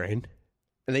rice grain,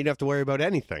 and then you don't have to worry about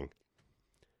anything.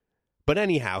 But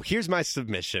anyhow, here's my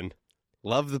submission.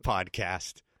 Love the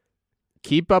podcast.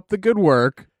 Keep up the good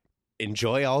work.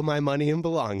 Enjoy all my money and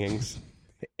belongings.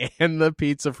 And the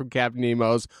pizza from Captain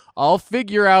Nemo's. I'll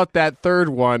figure out that third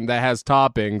one that has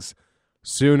toppings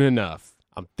soon enough.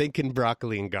 I'm thinking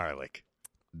broccoli and garlic.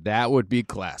 That would be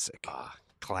classic. Ah,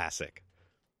 classic.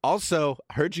 Also,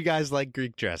 I heard you guys like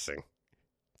Greek dressing.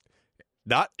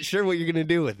 Not sure what you're going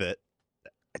to do with it.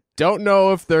 Don't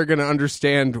know if they're going to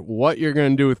understand what you're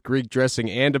going to do with Greek dressing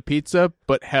and a pizza,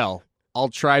 but hell, I'll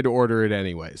try to order it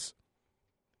anyways.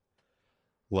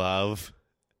 Love.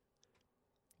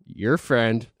 Your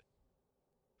friend.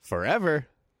 Forever.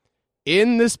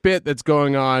 In this bit that's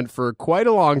going on for quite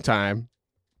a long time.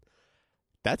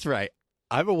 That's right.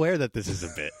 I'm aware that this is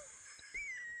a bit.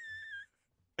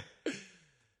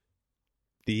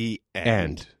 The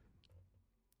end.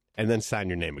 And then sign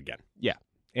your name again. Yeah,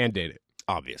 and date it.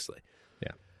 Obviously.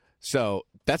 Yeah. So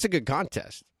that's a good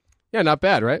contest. Yeah, not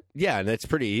bad, right? Yeah, and it's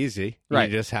pretty easy. Right.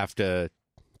 You just have to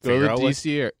Go figure to out the what-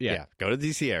 DC area. Yeah. go to the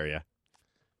DC area.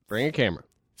 Bring a camera.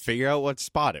 Figure out what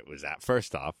spot it was at,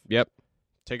 first off. Yep.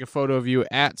 Take a photo of you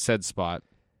at said spot.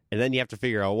 And then you have to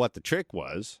figure out what the trick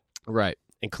was. Right.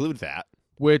 Include that.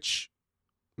 Which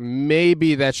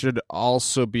maybe that should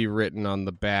also be written on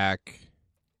the back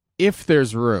if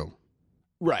there's room.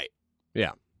 Right.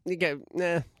 Yeah.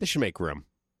 This should make room.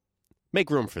 Make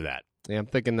room for that. Yeah, I'm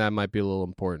thinking that might be a little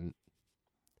important.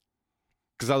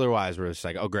 Because otherwise, we're just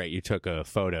like, oh, great, you took a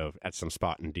photo at some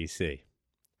spot in D.C.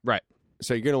 Right.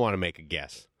 So you're going to want to make a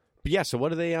guess. But yeah, so what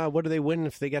do they win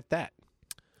if they get that?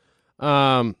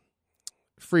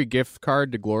 Free gift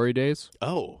card to Glory Days.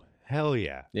 Oh, hell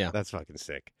yeah. Yeah. That's fucking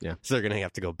sick. Yeah. So they're going to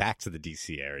have to go back to the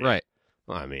D.C. area. Right.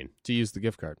 Well, I mean, To use the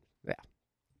gift card.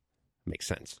 makes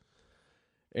sense.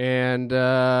 And,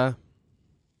 yeah,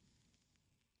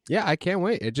 I can't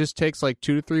wait. It just takes like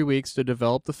 2 to 3 weeks to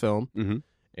develop the film. Mm-hmm.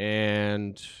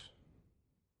 And,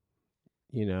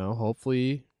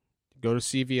 hopefully go to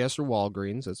CVS or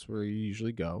Walgreens. That's where you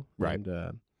usually go. Right.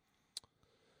 And,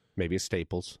 Maybe a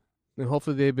Staples. and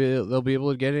hopefully they'll be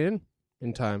able to get it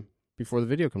in time before the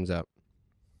video comes out.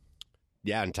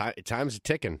 Yeah, and time's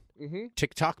ticking. Mm-hmm.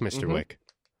 Tick-tock, Mr. Mhm. Wick.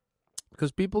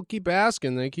 Because people keep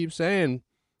asking. They keep saying,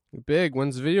 Big,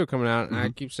 when's the video coming out? And I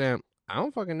keep saying, I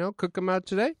don't fucking know. Could come out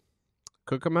today.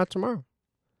 Could come out tomorrow.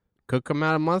 Could come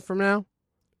out a month from now.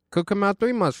 Could come out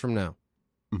 3 months from now.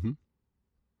 Mm-hmm.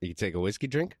 You can take a whiskey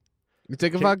drink. You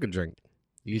take a Shit. vodka drink.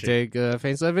 You Shit. take a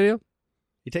Fancy Life video.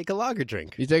 You take a lager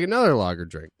drink. You take another lager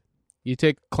drink. You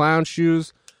take Clown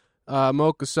Shoes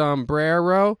Mocha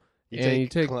Sombrero. You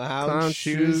take Clown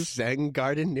Shoes Zen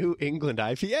Garden New England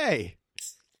IPA.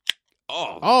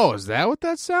 Oh, is that what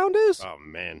that sound is? Oh,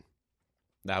 man.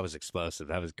 That was explosive.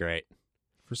 That was great.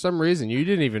 For some reason, you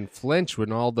didn't even flinch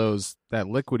when all that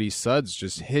liquidy suds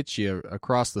just hit you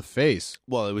across the face.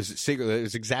 Well, it was secretly. It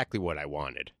was exactly what I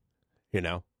wanted. You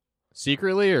know?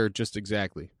 Secretly or just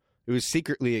exactly? It was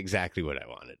secretly exactly what I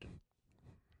wanted.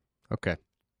 Okay.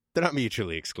 They're not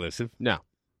mutually exclusive. No.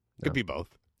 Could be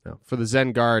both. No. For the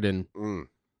Zen Garden Mm.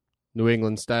 New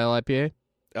England style IPA?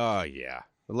 Oh, yeah.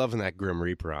 I'm loving that Grim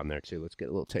Reaper on there, too. Let's get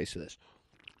a little taste of this.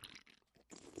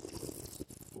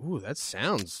 Ooh, that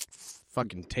sounds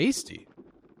fucking tasty.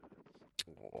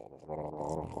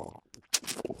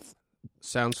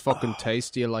 Sounds fucking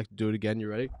tasty. I'd like to do it again. You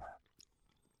ready?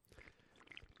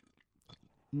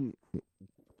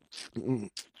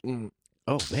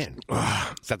 Oh, man.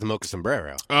 Is that the Mocha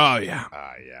Sombrero? Oh, yeah.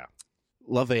 Yeah.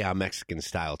 Love a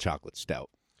Mexican-style chocolate stout.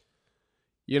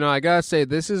 You know, I gotta say,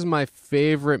 this is my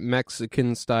favorite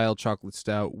Mexican-style chocolate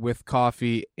stout with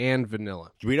coffee and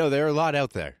vanilla. We know there are a lot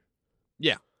out there.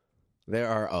 Yeah. There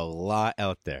are a lot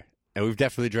out there. And we've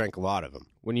definitely drank a lot of them.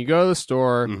 When you go to the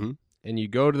store Mm-hmm. and you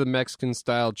go to the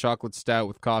Mexican-style chocolate stout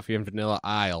with coffee and vanilla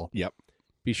aisle, Yep.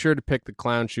 be sure to pick the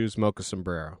Clown Shoes Mocha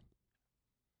Sombrero.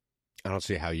 I don't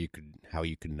see how you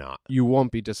could not. You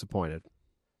won't be disappointed.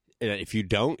 And if you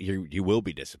don't, you will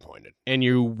be disappointed. And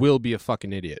you will be a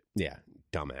fucking idiot. Yeah,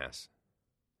 dumbass.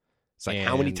 It's like,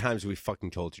 how many And- times have we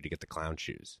fucking told you to get the clown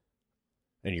shoes?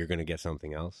 And you're going to get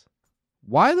something else?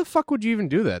 Why the fuck would you even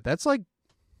do that? That's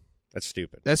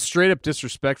stupid. that's straight up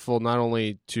disrespectful, not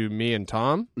only to me and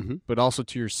Tom, Mhm. but also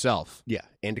to yourself. Yeah,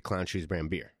 and to Clown Shoes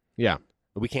brand beer. Yeah.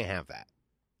 But we can't have that.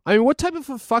 I mean, what type of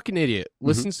a fucking idiot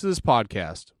listens to this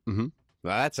podcast? Mm-hmm.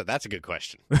 Well, that's a good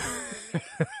question.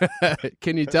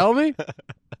 Can you tell me?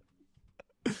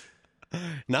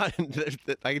 Not,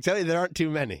 I can tell you there aren't too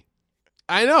many.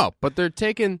 I know, but they're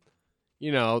taking,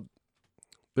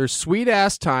 their sweet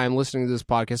ass time listening to this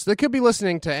podcast. They could be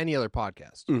listening to any other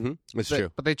podcast. Mm-hmm. That's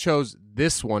true. But they chose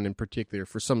this one in particular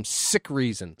for some sick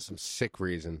reason. Some sick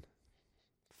reason.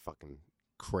 Fucking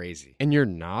crazy. And you're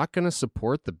not going to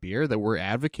support the beer that we're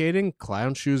advocating,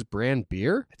 Clown Shoes brand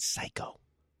beer? It's psycho.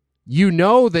 You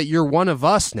know that you're one of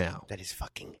us now. That is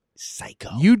fucking psycho.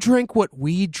 You drink what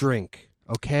we drink,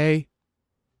 okay?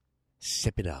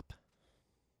 Sip it up.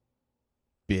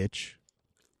 Bitch.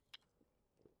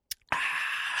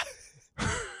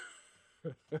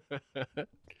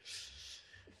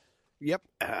 Yep.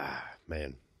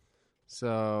 Man.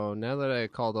 So now that I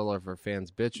called all of our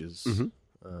fans bitches,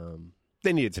 Mhm.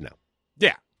 They needed to know.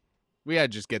 yeah, we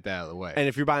had to just get that out of the way. And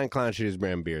if you're buying Clown Shoes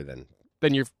brand beer, then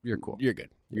then you're cool. you're good.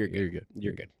 You're good. You're good.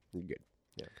 You're good. You're good.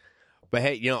 Yeah. But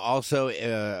hey,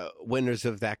 also winners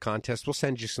of that contest, we'll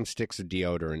send you some sticks of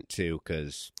deodorant too,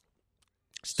 because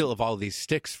still of all these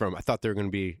sticks from, I thought there were going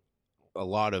to be a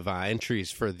lot of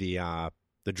entries for the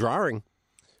drawing.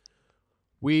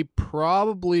 We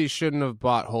probably shouldn't have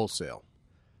bought wholesale.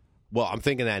 Well, I'm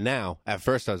thinking that now. At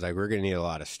first, I was like, we're going to need a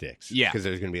lot of sticks. Yeah. Because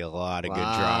there's going to be a lot of good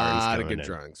drawings A lot of coming good in,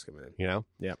 drawings coming in. You know?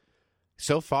 Yep.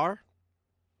 So far,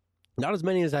 not as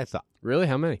many as I thought. Really?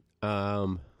 How many?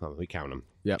 Well, we count them.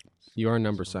 Yep. You are a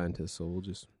number scientist, so we'll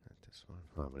just This one.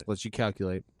 Oh, I'm gonna- let you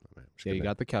calculate. I'm just Yeah, you gonna-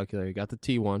 got the calculator. You got the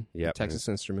T1. Yep. Texas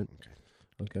Instrument.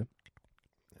 Okay.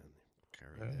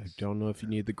 Carry I this. don't know if you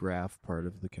need the graph part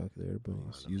of the calculator, but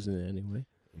he's using it anyway.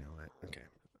 You know what? Okay.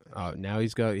 Now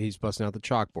he's busting out the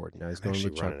chalkboard. Now he's I'm going to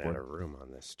actually the running out chalkboard. of room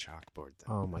on this chalkboard.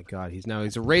 Though. Oh my god, he's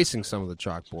erasing some of the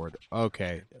chalkboard.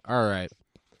 Okay. All right.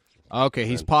 Okay,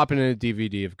 he's popping in a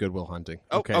DVD of Good Will Hunting.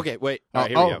 Oh, Okay. okay. Wait. All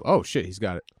right, here we go. Oh shit, he's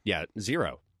got it. Yeah,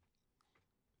 0.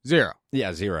 0.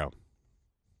 Yeah, 0.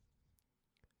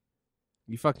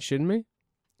 You fucking shitting me?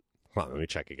 Hold on, let me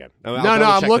check again. No,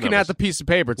 I'm looking at the piece of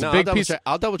paper. It's a big piece.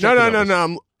 I'll double check.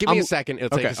 No. Give me a second.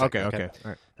 It'll take a second. Okay. All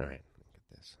right. All right.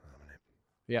 Get this.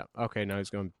 Yeah. Okay. Now he's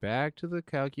going back to the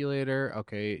calculator.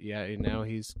 Okay. Yeah. And now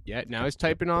he's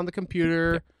typing on the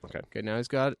computer. Okay. Okay. Now he's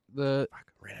got the.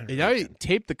 Ran out of And now he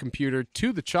taped the computer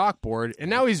to the chalkboard, and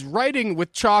now he's writing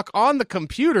with chalk on the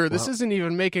computer. This isn't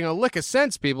even making a lick of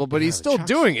sense, people, but he's the still chalk's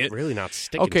doing it. Really not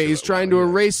sticking. Okay, to he's it trying to well,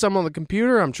 yeah. erase some on the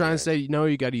computer. I'm trying to say, you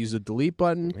got to use the delete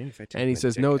button. Maybe if I take And he my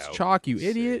says, dick no, it's out. chalk, you Let's see.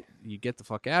 idiot. You get the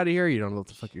fuck out of here. You don't know what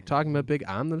the fuck you're talking about, big.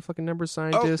 I'm the fucking number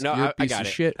scientist. no, You're a I piece got of it.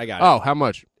 shit. I got it. Oh, how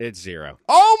much? It's 0.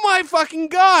 Oh my fucking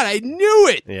god! I knew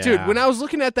it, Yeah. dude. When I was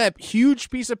looking at that huge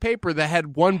piece of paper that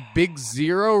had one big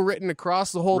 0 written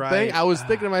across the whole thing, Right. I was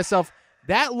thinking to myself,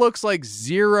 that looks like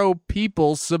 0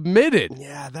 people submitted.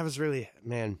 Yeah, that was really,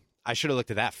 man. I should have looked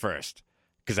at that first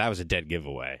because that was a dead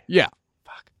giveaway. Yeah.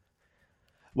 Fuck.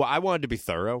 Well, I wanted to be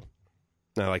thorough,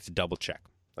 and I like to double check.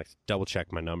 I like to double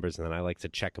check my numbers, and then I like to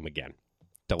check them again.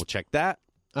 Double check that.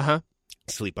 Uh huh.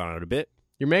 Sleep on it a bit.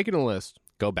 You're making a list,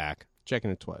 Go back. checking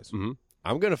it twice. Mm-hmm.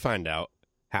 I'm gonna find out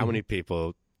how many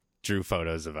people drew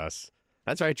photos of us.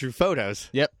 That's right, drew photos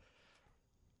Yep.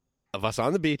 of us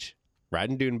on the beach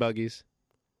riding dune buggies.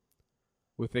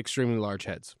 With extremely large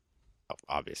heads. Oh,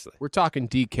 obviously. We're talking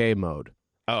DK mode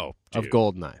Oh, of dude.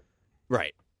 GoldenEye.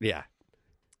 Right. Yeah.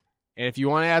 And if you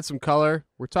want to add some color,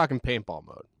 we're talking paintball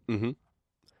mode. Mm-hmm.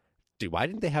 Dude, why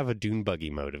didn't they have a dune buggy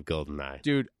mode of GoldenEye?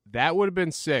 Dude, that would have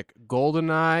been sick.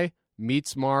 GoldenEye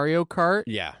meets Mario Kart.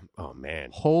 Yeah. Oh,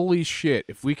 man. Holy shit.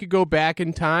 If we could go back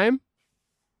in time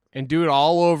and do it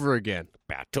all over again.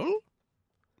 Battle?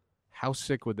 How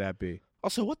sick would that be?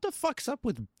 Also, what the fuck's up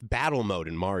with battle mode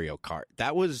in Mario Kart?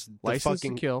 That was the License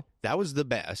to Kill. That was the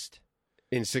best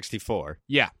in 64.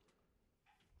 Yeah.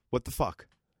 What the fuck?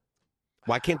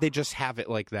 Why can't they just have it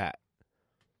like that?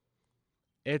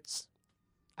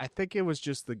 I think it was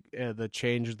just the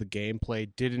change of the gameplay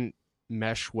didn't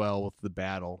mesh well with the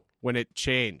battle when it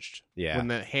changed. Yeah. When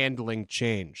the handling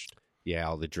changed. Yeah,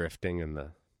 all the drifting and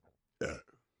the...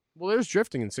 Well, there was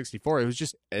drifting in 64. It was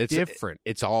just different.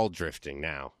 It's all drifting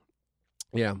now.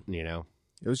 Yeah. You know?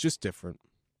 It was just different.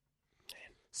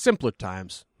 Simpler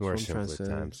times. More simpler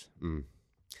times.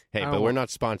 Hey, but we're not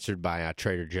sponsored by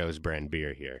Trader Joe's brand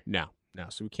beer here. No.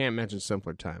 So we can't mention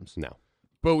simpler times. No.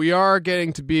 But we are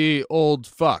getting to be old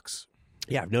fucks.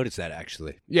 Yeah, I've noticed that,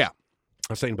 actually. Yeah.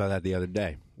 I was thinking about that the other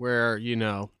day. Where,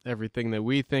 everything that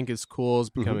we think is cool is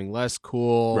becoming less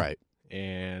cool. Right.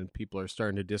 And people are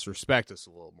starting to disrespect us a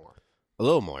little more. A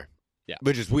little more. Yeah.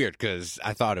 Which is weird, because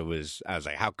I was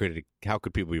like, how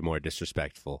could people be more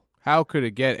disrespectful? How could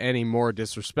it get any more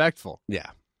disrespectful?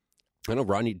 Yeah. I know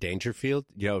Rodney Dangerfield.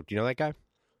 Do you know that guy?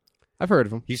 I've heard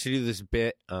of him. He used to do this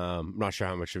bit. I'm not sure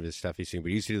how much of his stuff he's seen, but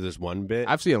he used to do this one bit.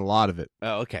 I've seen a lot of it.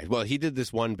 Oh, okay. Well, he did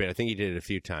this one bit. I think he did it a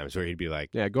few times where he'd be like,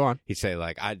 yeah, go on. He'd say,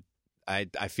 like, I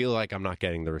feel like I'm not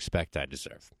getting the respect I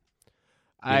deserve.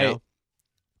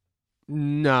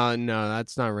 No,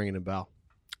 that's not ringing a bell.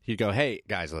 He'd go, hey,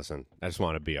 guys, listen, I just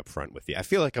want to be upfront with you. I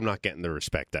feel like I'm not getting the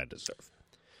respect I deserve.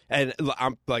 And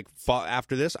I'm like,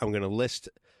 after this, I'm going to list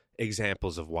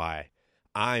examples of why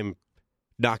I'm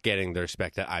not getting the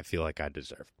respect that I feel like I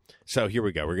deserve. So here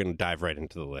we go. We're going to dive right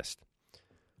into the list.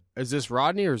 Is this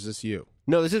Rodney or is this you?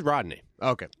 No, this is Rodney.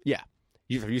 Okay. Yeah.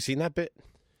 Have you seen that bit?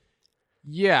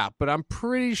 Yeah, but I'm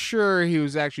pretty sure he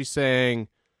was actually saying,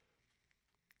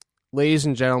 ladies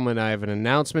and gentlemen, I have an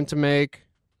announcement to make.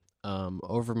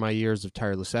 Over my years of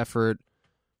tireless effort,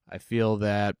 I feel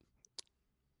that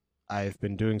I've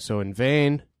been doing so in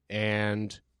vain,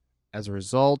 and as a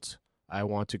result, I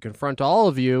want to confront all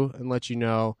of you and let you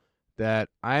know that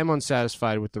I am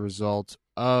unsatisfied with the result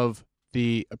of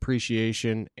the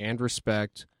appreciation and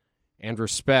respect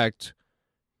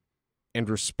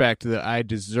that I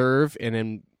deserve and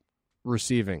am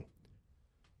receiving.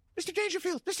 Mr.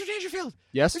 Dangerfield!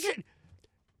 Yes?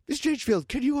 Mr. Dangerfield,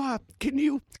 can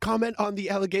you comment on the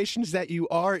allegations that you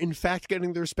are, in fact,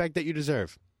 getting the respect that you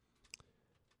deserve?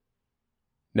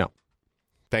 No.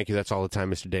 Thank you. That's all the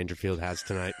time Mr. Dangerfield has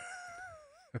tonight.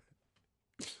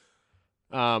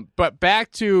 But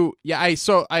back to, I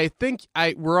think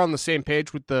we're on the same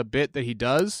page with the bit that he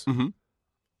does,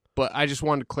 but I just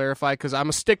wanted to clarify because I'm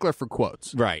a stickler for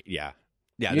quotes. Right, yeah.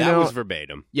 Yeah, that was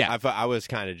verbatim. Yeah. I was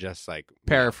kind of just like...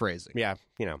 paraphrasing. Yeah,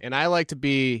 And I like to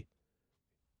be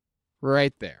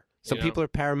right there. Some people are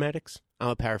paramedics. I'm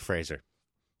a paraphraser.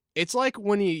 It's like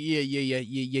when you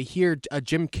hear a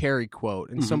Jim Carrey quote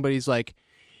and somebody's like,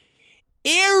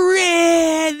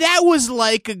 Aaron, that was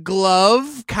like a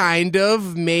glove, kind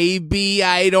of, maybe,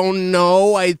 I don't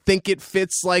know. I think it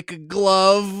fits like a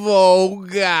glove. Oh,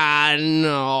 God,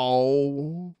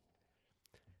 no.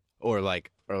 Or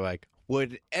like,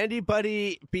 would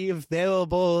anybody be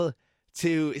available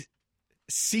to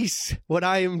cease what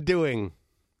I am doing?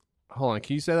 Hold on,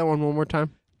 can you say that one more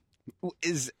time?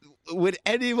 Would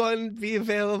anyone be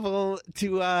available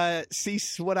to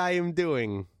cease what I am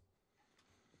doing?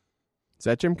 Is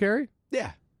that Jim Carrey?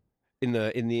 Yeah. In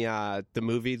the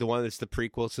movie, the one that's the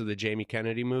prequel to the Jamie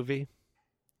Kennedy movie.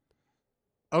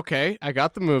 Okay, I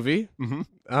got the movie. Mm-hmm.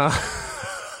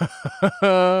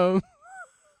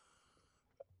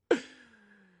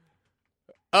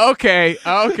 Okay,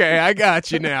 I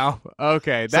got you now.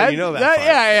 Okay, So you know that part.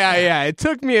 Yeah. It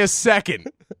took me a second,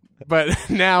 but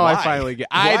now Why? I finally get.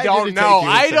 Why I don't did it take know. you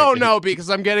a I don't second? know because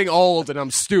I'm getting old and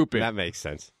I'm stupid. That makes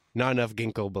sense. Not enough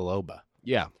ginkgo biloba.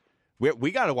 Yeah,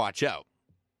 We got to watch out.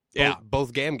 Yeah.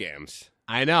 Both gams.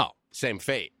 I know. Same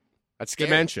fate. That's scary.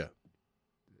 Dementia.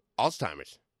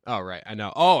 Alzheimer's. Oh, right. I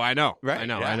know. Oh, I know. Right, I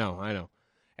know. yeah. I know.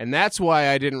 And that's why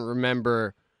I didn't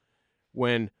remember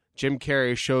when Jim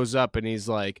Carrey shows up and he's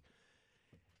like,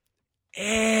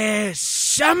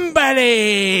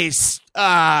 somebody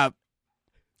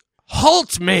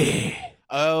halt me.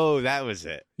 Oh, that was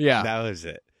it. Yeah. That was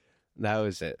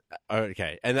it.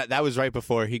 Okay. And that was right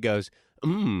before he goes,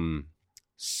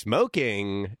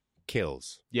 smoking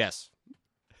kills. Yes.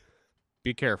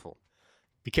 Be careful.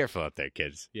 Be careful out there,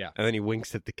 kids. Yeah. And then he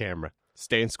winks at the camera.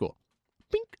 Stay in school.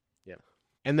 Bink. Yeah.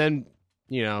 And then,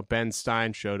 Ben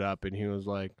Stein showed up and he was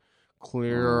like,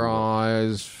 Clear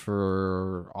eyes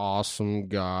for awesome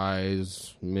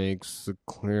guys makes the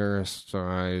clearest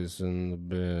eyes in the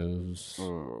biz.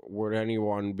 Would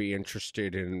anyone be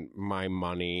interested in my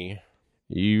money?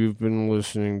 You've been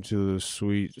listening to the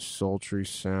sweet, sultry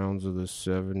sounds of the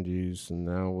 70s, and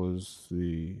that was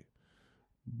the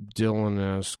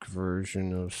Dylan-esque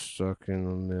version of Stuck in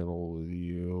the Middle with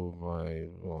You by...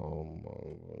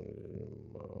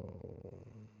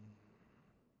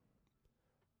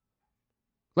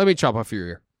 Let me chop off your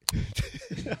ear.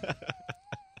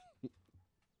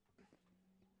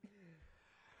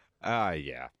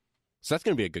 Yeah. So that's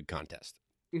going to be a good contest.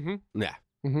 Mm-hmm. Yeah.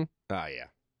 Mm-hmm. Yeah.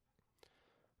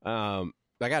 I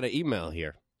got an email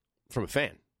here from a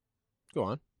fan. Go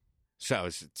on. So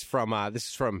it's from, this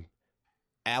is from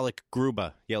Alec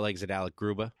Gruba. Yell Exit Alec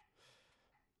Gruba.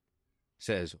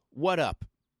 Says, what up?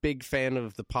 Big fan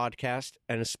of the podcast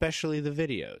and especially the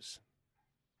videos.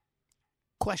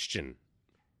 Question.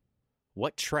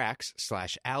 What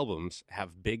tracks/albums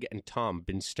have Big and Tom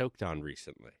been stoked on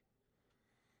recently?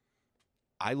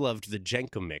 I loved the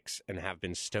Jenko mix and have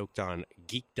been stoked on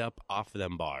Geeked Up Off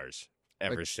Them Bars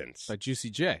ever since. By Juicy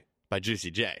J. By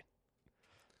Juicy J.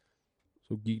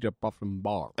 So Geeked Up Off Them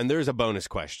Bars. And there's a bonus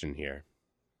question here.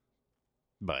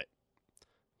 But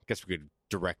I guess we could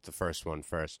direct the first one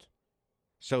first.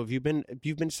 So have you been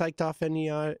psyched off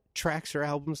any tracks or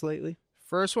albums lately?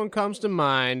 First one comes to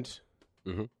mind.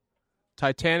 Mm-hmm.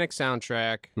 Titanic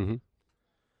soundtrack. Mm-hmm.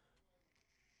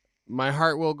 My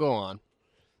Heart Will Go On.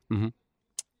 Mm-hmm.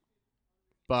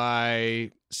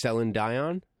 By Celine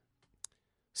Dion?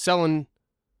 Celine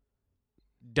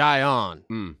Dion.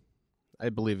 Mm. I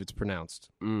believe it's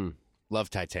pronounced. Love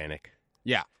Titanic.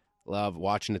 Yeah. Love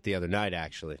watching it the other night,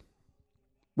 actually.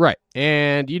 Right.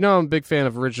 And you know I'm a big fan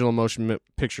of original motion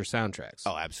picture soundtracks.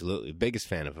 Oh, absolutely. Biggest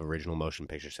fan of original motion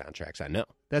picture soundtracks, I know.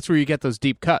 That's where you get those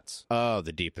deep cuts. Oh,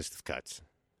 the deepest of cuts.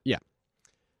 Yeah.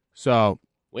 So.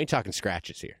 We ain't talking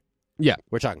scratches here. Yeah.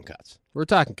 We're talking cuts. We're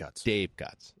talking cuts. Deep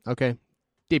cuts. Okay.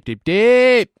 Deep, deep,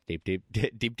 deep. Deep, deep,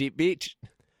 deep, deep beach.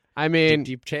 I mean.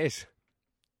 Deep, deep chase.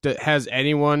 Has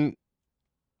anyone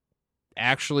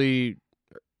actually...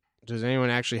 Does anyone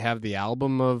actually have the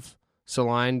album of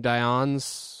Celine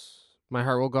Dion's My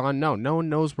Heart Will Go On? No one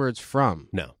knows where it's from.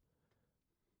 No.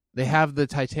 They have the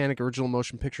Titanic original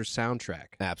motion picture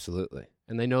soundtrack. Absolutely.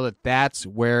 And they know that that's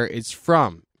where it's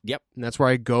from. Yep. And that's where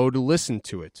I go to listen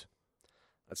to it.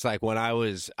 It's like when I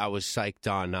was psyched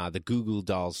on the Goo Goo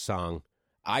Dolls song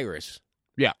Iris.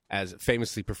 Yeah. As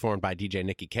famously performed by DJ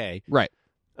Nikki K. Right.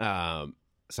 So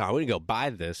I went to go buy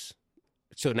this.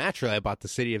 So naturally, I bought the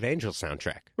City of Angels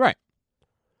soundtrack. Right.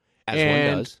 As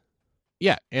one does.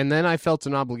 Yeah, and then I felt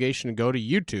an obligation to go to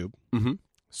YouTube,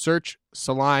 search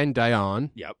Celine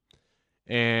Dion. Yep.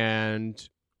 And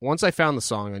once I found the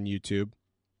song on YouTube,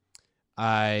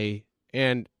 I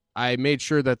made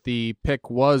sure that the pick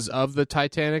was of the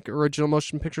Titanic original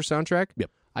motion picture soundtrack. Yep.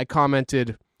 I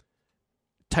commented,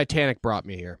 Titanic brought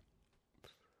me here.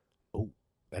 Oh,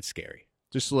 that's scary.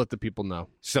 Just to let the people know.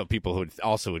 So people who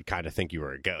would kind of think you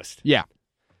were a ghost. Yeah.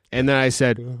 And then I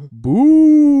said,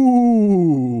 boo.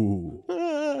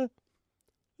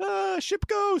 Ship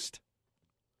ghost.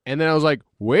 And then I was like,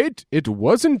 wait, it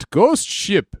wasn't Ghost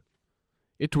Ship.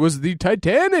 It was the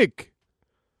Titanic.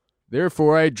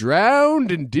 Therefore I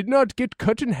drowned and did not get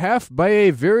cut in half by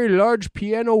a very large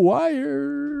piano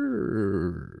wire.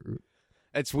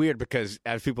 It's weird because,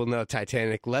 as people know,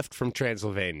 Titanic left from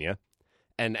Transylvania.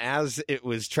 And as it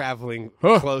was traveling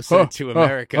closer to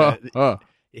America,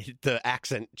 the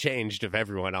accent changed of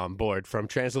everyone on board from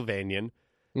Transylvanian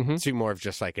to more of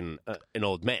just like an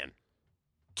old man.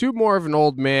 To more of an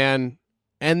old man,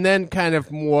 and then kind of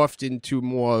morphed into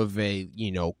more of a,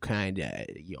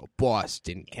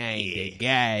 Boston kind of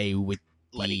guy with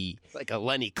like a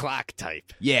Lenny Clark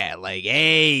type. Yeah, like,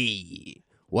 hey,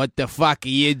 what the fuck are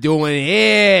you doing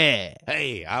here?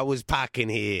 Hey, I was parking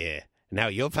here. Now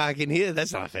you're parking here?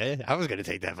 That's not fair. I was going to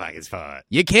take that fucking spot.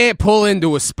 You can't pull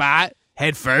into a spot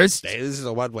head first. Hey, this is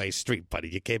a one-way street, buddy.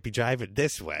 You can't be driving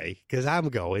this way because I'm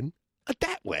going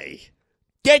that way.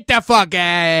 Get the fuck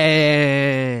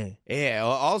in. Yeah,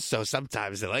 also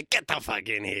sometimes they're like, get the fuck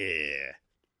in here.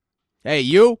 Hey,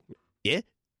 you? Yeah?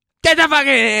 Get the fuck in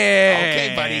here.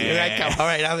 Okay, buddy, here I come. All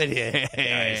right, I'm in here.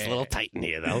 It's a little tight in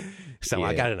here, though. So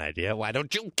I got an idea. Why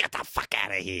don't you get the fuck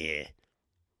out of here?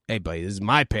 Hey, buddy, this is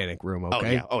my panic room, okay?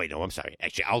 Oh, yeah. Oh, wait, no, I'm sorry.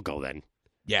 Actually, I'll go then.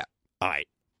 Yeah. All right.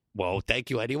 Well, thank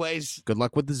you anyways. Good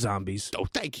luck with the zombies. Oh,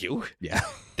 thank you. Yeah.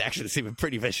 They actually seem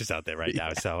pretty vicious out there right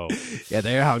now, so. Yeah,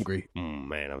 they're hungry.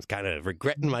 Man, I was kind of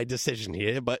regretting my decision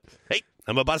here, but hey,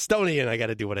 I'm a Bostonian. I got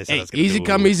to do what I said I was going to do. Easy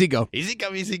come, easy go. Easy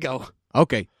come, easy go.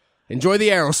 Okay. Enjoy the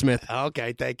Aerosmith.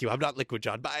 Okay, thank you. I'm not Liquid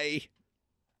John. Bye.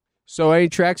 So, any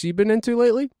tracks you've been into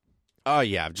lately? Oh,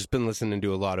 yeah. I've just been listening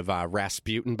to a lot of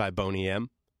Rasputin by Boney M.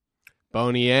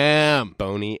 Boney M.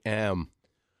 Boney M.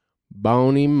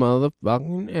 Boney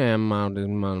motherfucking M out this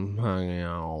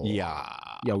motherfucking. Yeah.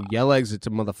 Yo, yell exit to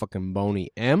motherfucking Boney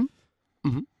M.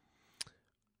 Mm-hmm.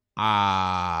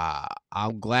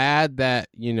 I'm glad that,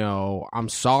 I'm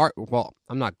sorry. Well,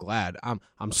 I'm not glad.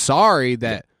 I'm sorry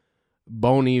that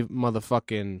Boney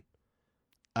motherfucking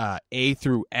A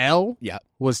through L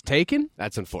was taken.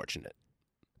 That's unfortunate.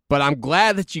 But I'm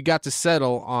glad that you got to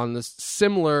settle on this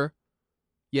similar,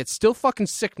 yet still fucking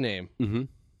sick name,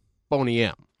 Boney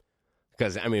M.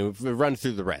 Because, I mean, if we run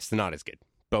through the rest, they're not as good.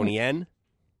 Boney N,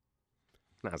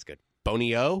 not as good.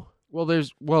 Boney O?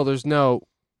 Those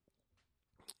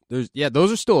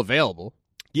are still available.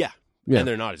 Yeah. And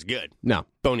they're not as good. No.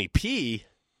 Boney P,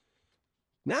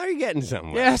 now you're getting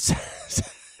somewhere.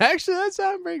 Yes. Actually, that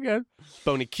sounds pretty good.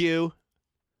 Boney Q.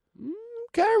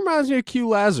 Kind of reminds me of Q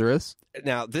Lazarus.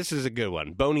 Now, this is a good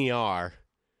one. Boney R.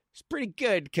 It's pretty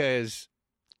good because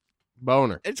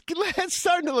Boner. it's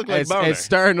starting to look like Boner. It's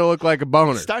starting to look like a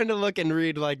boner. It's starting to look and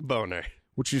read like Boner.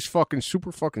 Which is fucking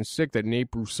super fucking sick that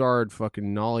Nate Broussard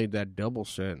fucking nollied that double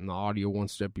set in the Audio One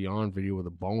Step Beyond video with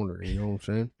a boner. You know what I'm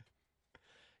saying?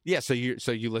 Yeah, so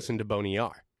you listen to Boney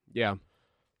R. Yeah.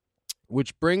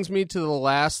 Which brings me to the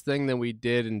last thing that we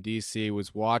did in DC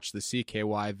was watch the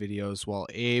CKY videos while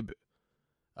Abe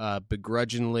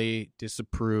begrudgingly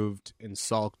disapproved and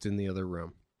sulked in the other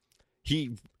room.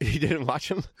 He didn't watch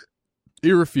them?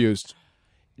 He refused.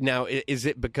 Now, is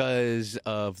it because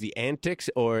of the antics,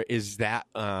 or is that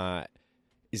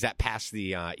past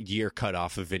the year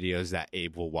cutoff of videos that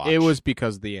Abe will watch? It was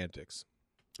because of the antics.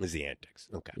 It was the antics.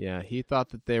 Okay. Yeah, he thought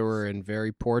that they were in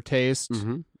very poor taste.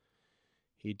 Mm-hmm.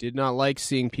 He did not like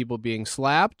seeing people being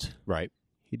slapped. Right.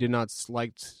 He did not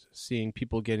like seeing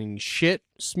people getting shit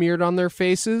smeared on their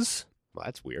faces. Well,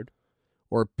 that's weird.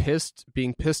 Or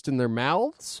being pissed in their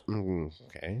mouths.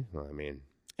 Okay. Well, I mean.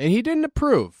 And he didn't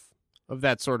approve of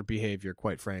that sort of behavior,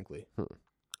 quite frankly.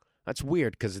 That's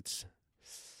weird because it's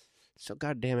so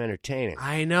goddamn entertaining.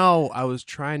 I know. I was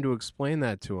trying to explain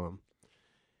that to him.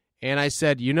 And I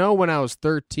said, when I was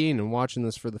 13 and watching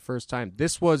this for the first time,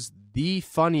 this was the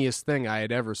funniest thing I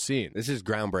had ever seen. This is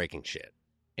groundbreaking shit.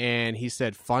 And he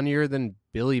said, funnier than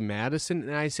Billy Madison?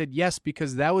 And I said, yes,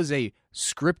 because that was a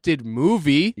scripted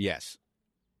movie. Yes.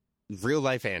 Real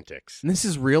life antics. And this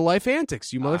is real life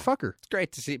antics, you motherfucker. It's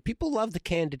great to see. People love the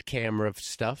candid camera of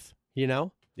stuff, Yeah.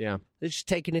 They're just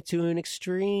taking it to an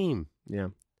extreme. Yeah.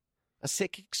 A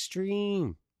sick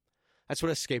extreme. That's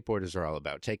what us skateboarders are all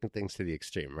about, taking things to the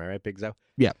extreme. Right, Big Zo?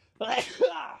 Yeah.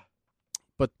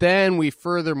 But then we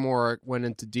furthermore went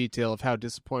into detail of how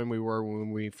disappointed we were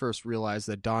when we first realized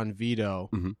that Don Vito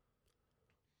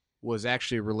was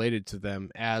actually related to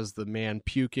them as the man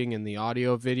puking in the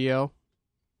audio video.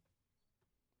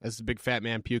 As the big fat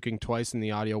man puking twice in the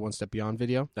Audio One Step Beyond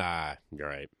video. You're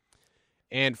right.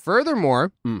 And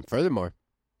furthermore,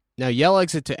 now yell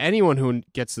exit to anyone who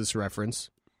gets this reference,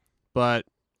 but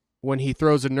when he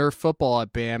throws a Nerf football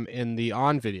at Bam in the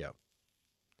On video.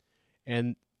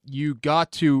 And you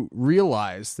got to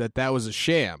realize that that was a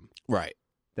sham. Right.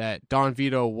 That Don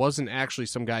Vito wasn't actually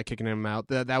some guy kicking him out.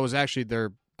 That was actually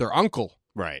their uncle.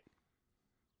 Right.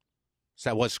 So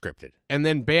that was scripted. And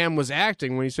then Bam was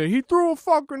acting when he said, he threw a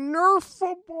fucking Nerf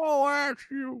football at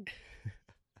you.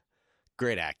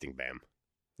 Great acting, Bam.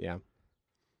 Yeah.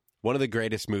 One of the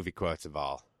greatest movie quotes of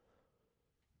all.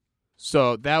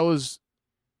 So that was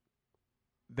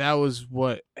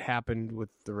what happened with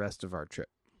the rest of our trip.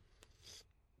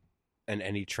 And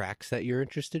any tracks that you're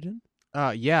interested in?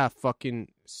 Yeah, fucking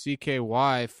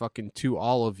CKY, fucking To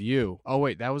All of You. Oh,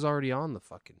 wait, that was already on the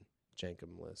fucking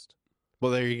Jankum list.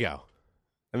 Well, there you go.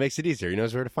 That makes it easier. He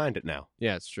knows where to find it now.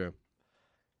 Yeah, it's true.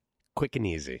 Quick and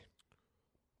easy.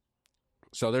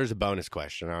 So there's a bonus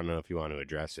question. I don't know if you want to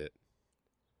address it.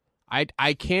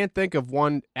 I can't think of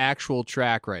one actual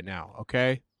track right now,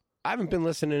 okay? I haven't been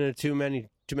listening to too many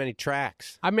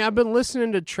tracks. I mean, I've been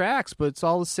listening to tracks, but it's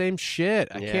all the same shit.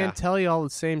 I can't tell you all the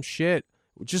same shit.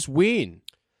 Just Ween.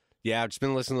 Yeah, I've just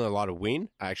been listening to a lot of Ween.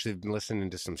 I actually have been listening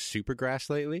to some Supergrass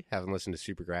lately. Haven't listened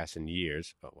to Supergrass in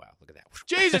years. Oh, wow. Look at that.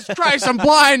 Jesus Christ, I'm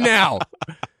blind now.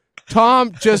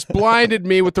 Tom just blinded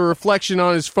me with the reflection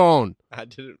on his phone. I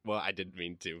didn't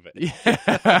mean to, but.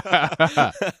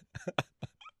 Yeah.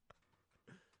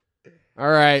 All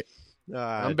right.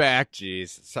 I'm back.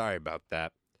 Jeez. Sorry about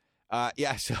that.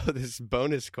 Yeah, so this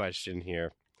bonus question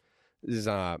here is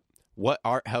what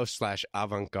art house /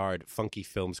 avant-garde funky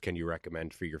films can you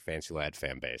recommend for your Fancy Lad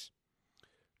fan base?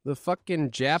 The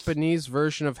fucking Japanese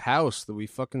version of House that we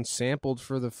fucking sampled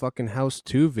for the fucking House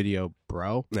 2 video,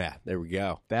 bro. Yeah, there we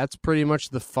go. That's pretty much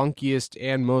the funkiest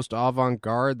and most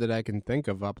avant-garde that I can think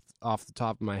of off the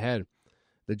top of my head.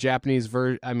 The Japanese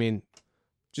version, I mean,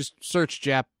 just search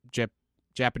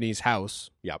Japanese House.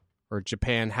 Yep. Or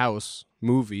Japan House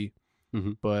movie.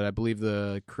 Mm-hmm. But I believe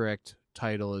the correct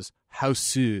title is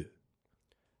Houseu.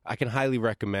 I can highly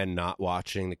recommend not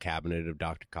watching The Cabinet of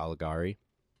Dr. Caligari.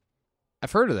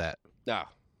 I've heard of that. No.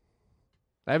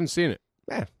 I haven't seen it.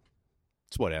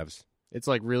 It's whatevs. It's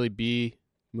like really B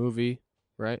movie,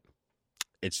 right?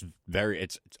 It's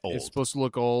old. It's supposed to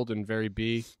look old and very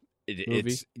B movie.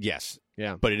 It's yes.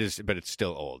 Yeah. But it's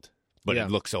still old. But Yeah.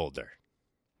 it looks older.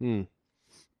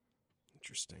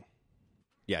 Interesting.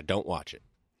 Yeah, don't watch it.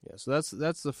 Yeah, so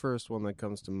that's the first one that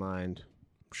comes to mind.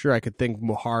 I'm sure I could think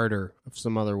more harder of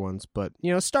some other ones, but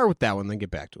start with that one, then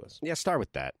get back to us. Yeah, start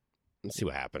with that. Let's see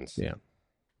what happens. Yeah.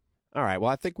 All right,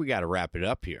 well, I think we got to wrap it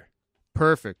up here.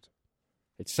 Perfect.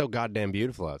 It's so goddamn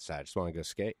beautiful outside. I just want to go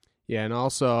skate. Yeah, and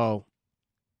also,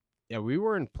 we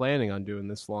weren't planning on doing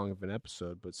this long of an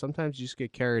episode, but sometimes you just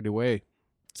get carried away.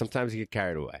 Sometimes you get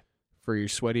carried away. For your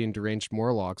sweaty and deranged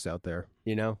Morlocks out there.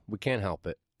 We can't help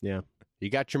it. Yeah. You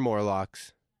got your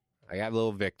Morlocks. I got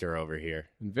little Victor over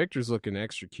here. And Victor's looking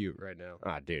extra cute right now.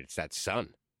 Ah, dude, it's that sun.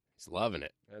 He's loving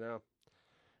it. I know.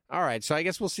 All right, so I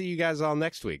guess we'll see you guys all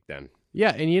next week then.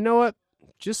 Yeah, and you know what?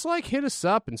 Just hit us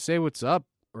up and say what's up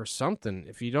or something.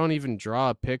 If you don't even draw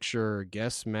a picture or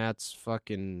guess Matt's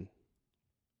fucking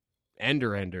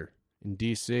Ender in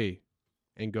D.C.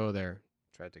 and go there,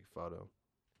 try to take a photo,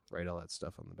 write all that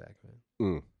stuff on the back of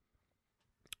it.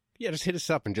 Yeah, just hit us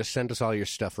up and just send us all your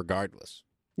stuff regardless.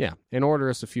 Yeah, and order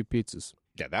us a few pizzas.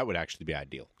 Yeah, that would actually be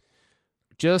ideal.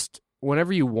 Just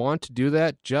whenever you want to do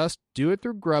that, just do it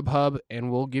through Grubhub,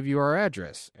 and we'll give you our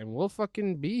address, and we'll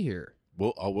fucking be here.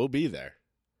 We'll be there.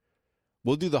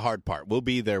 We'll do the hard part. We'll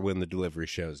be there when the delivery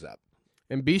shows up.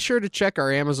 And be sure to check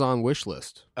our Amazon wish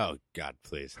list. Oh, God,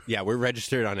 please. Yeah, we're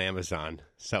registered on Amazon,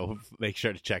 so make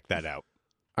sure to check that out.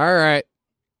 All right.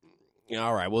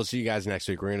 All right, we'll see you guys next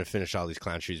week. We're going to finish all these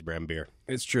Clown Shoes brand beer.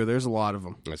 It's true. There's a lot of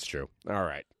them. That's true. All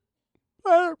right.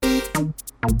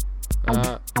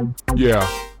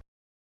 Yeah.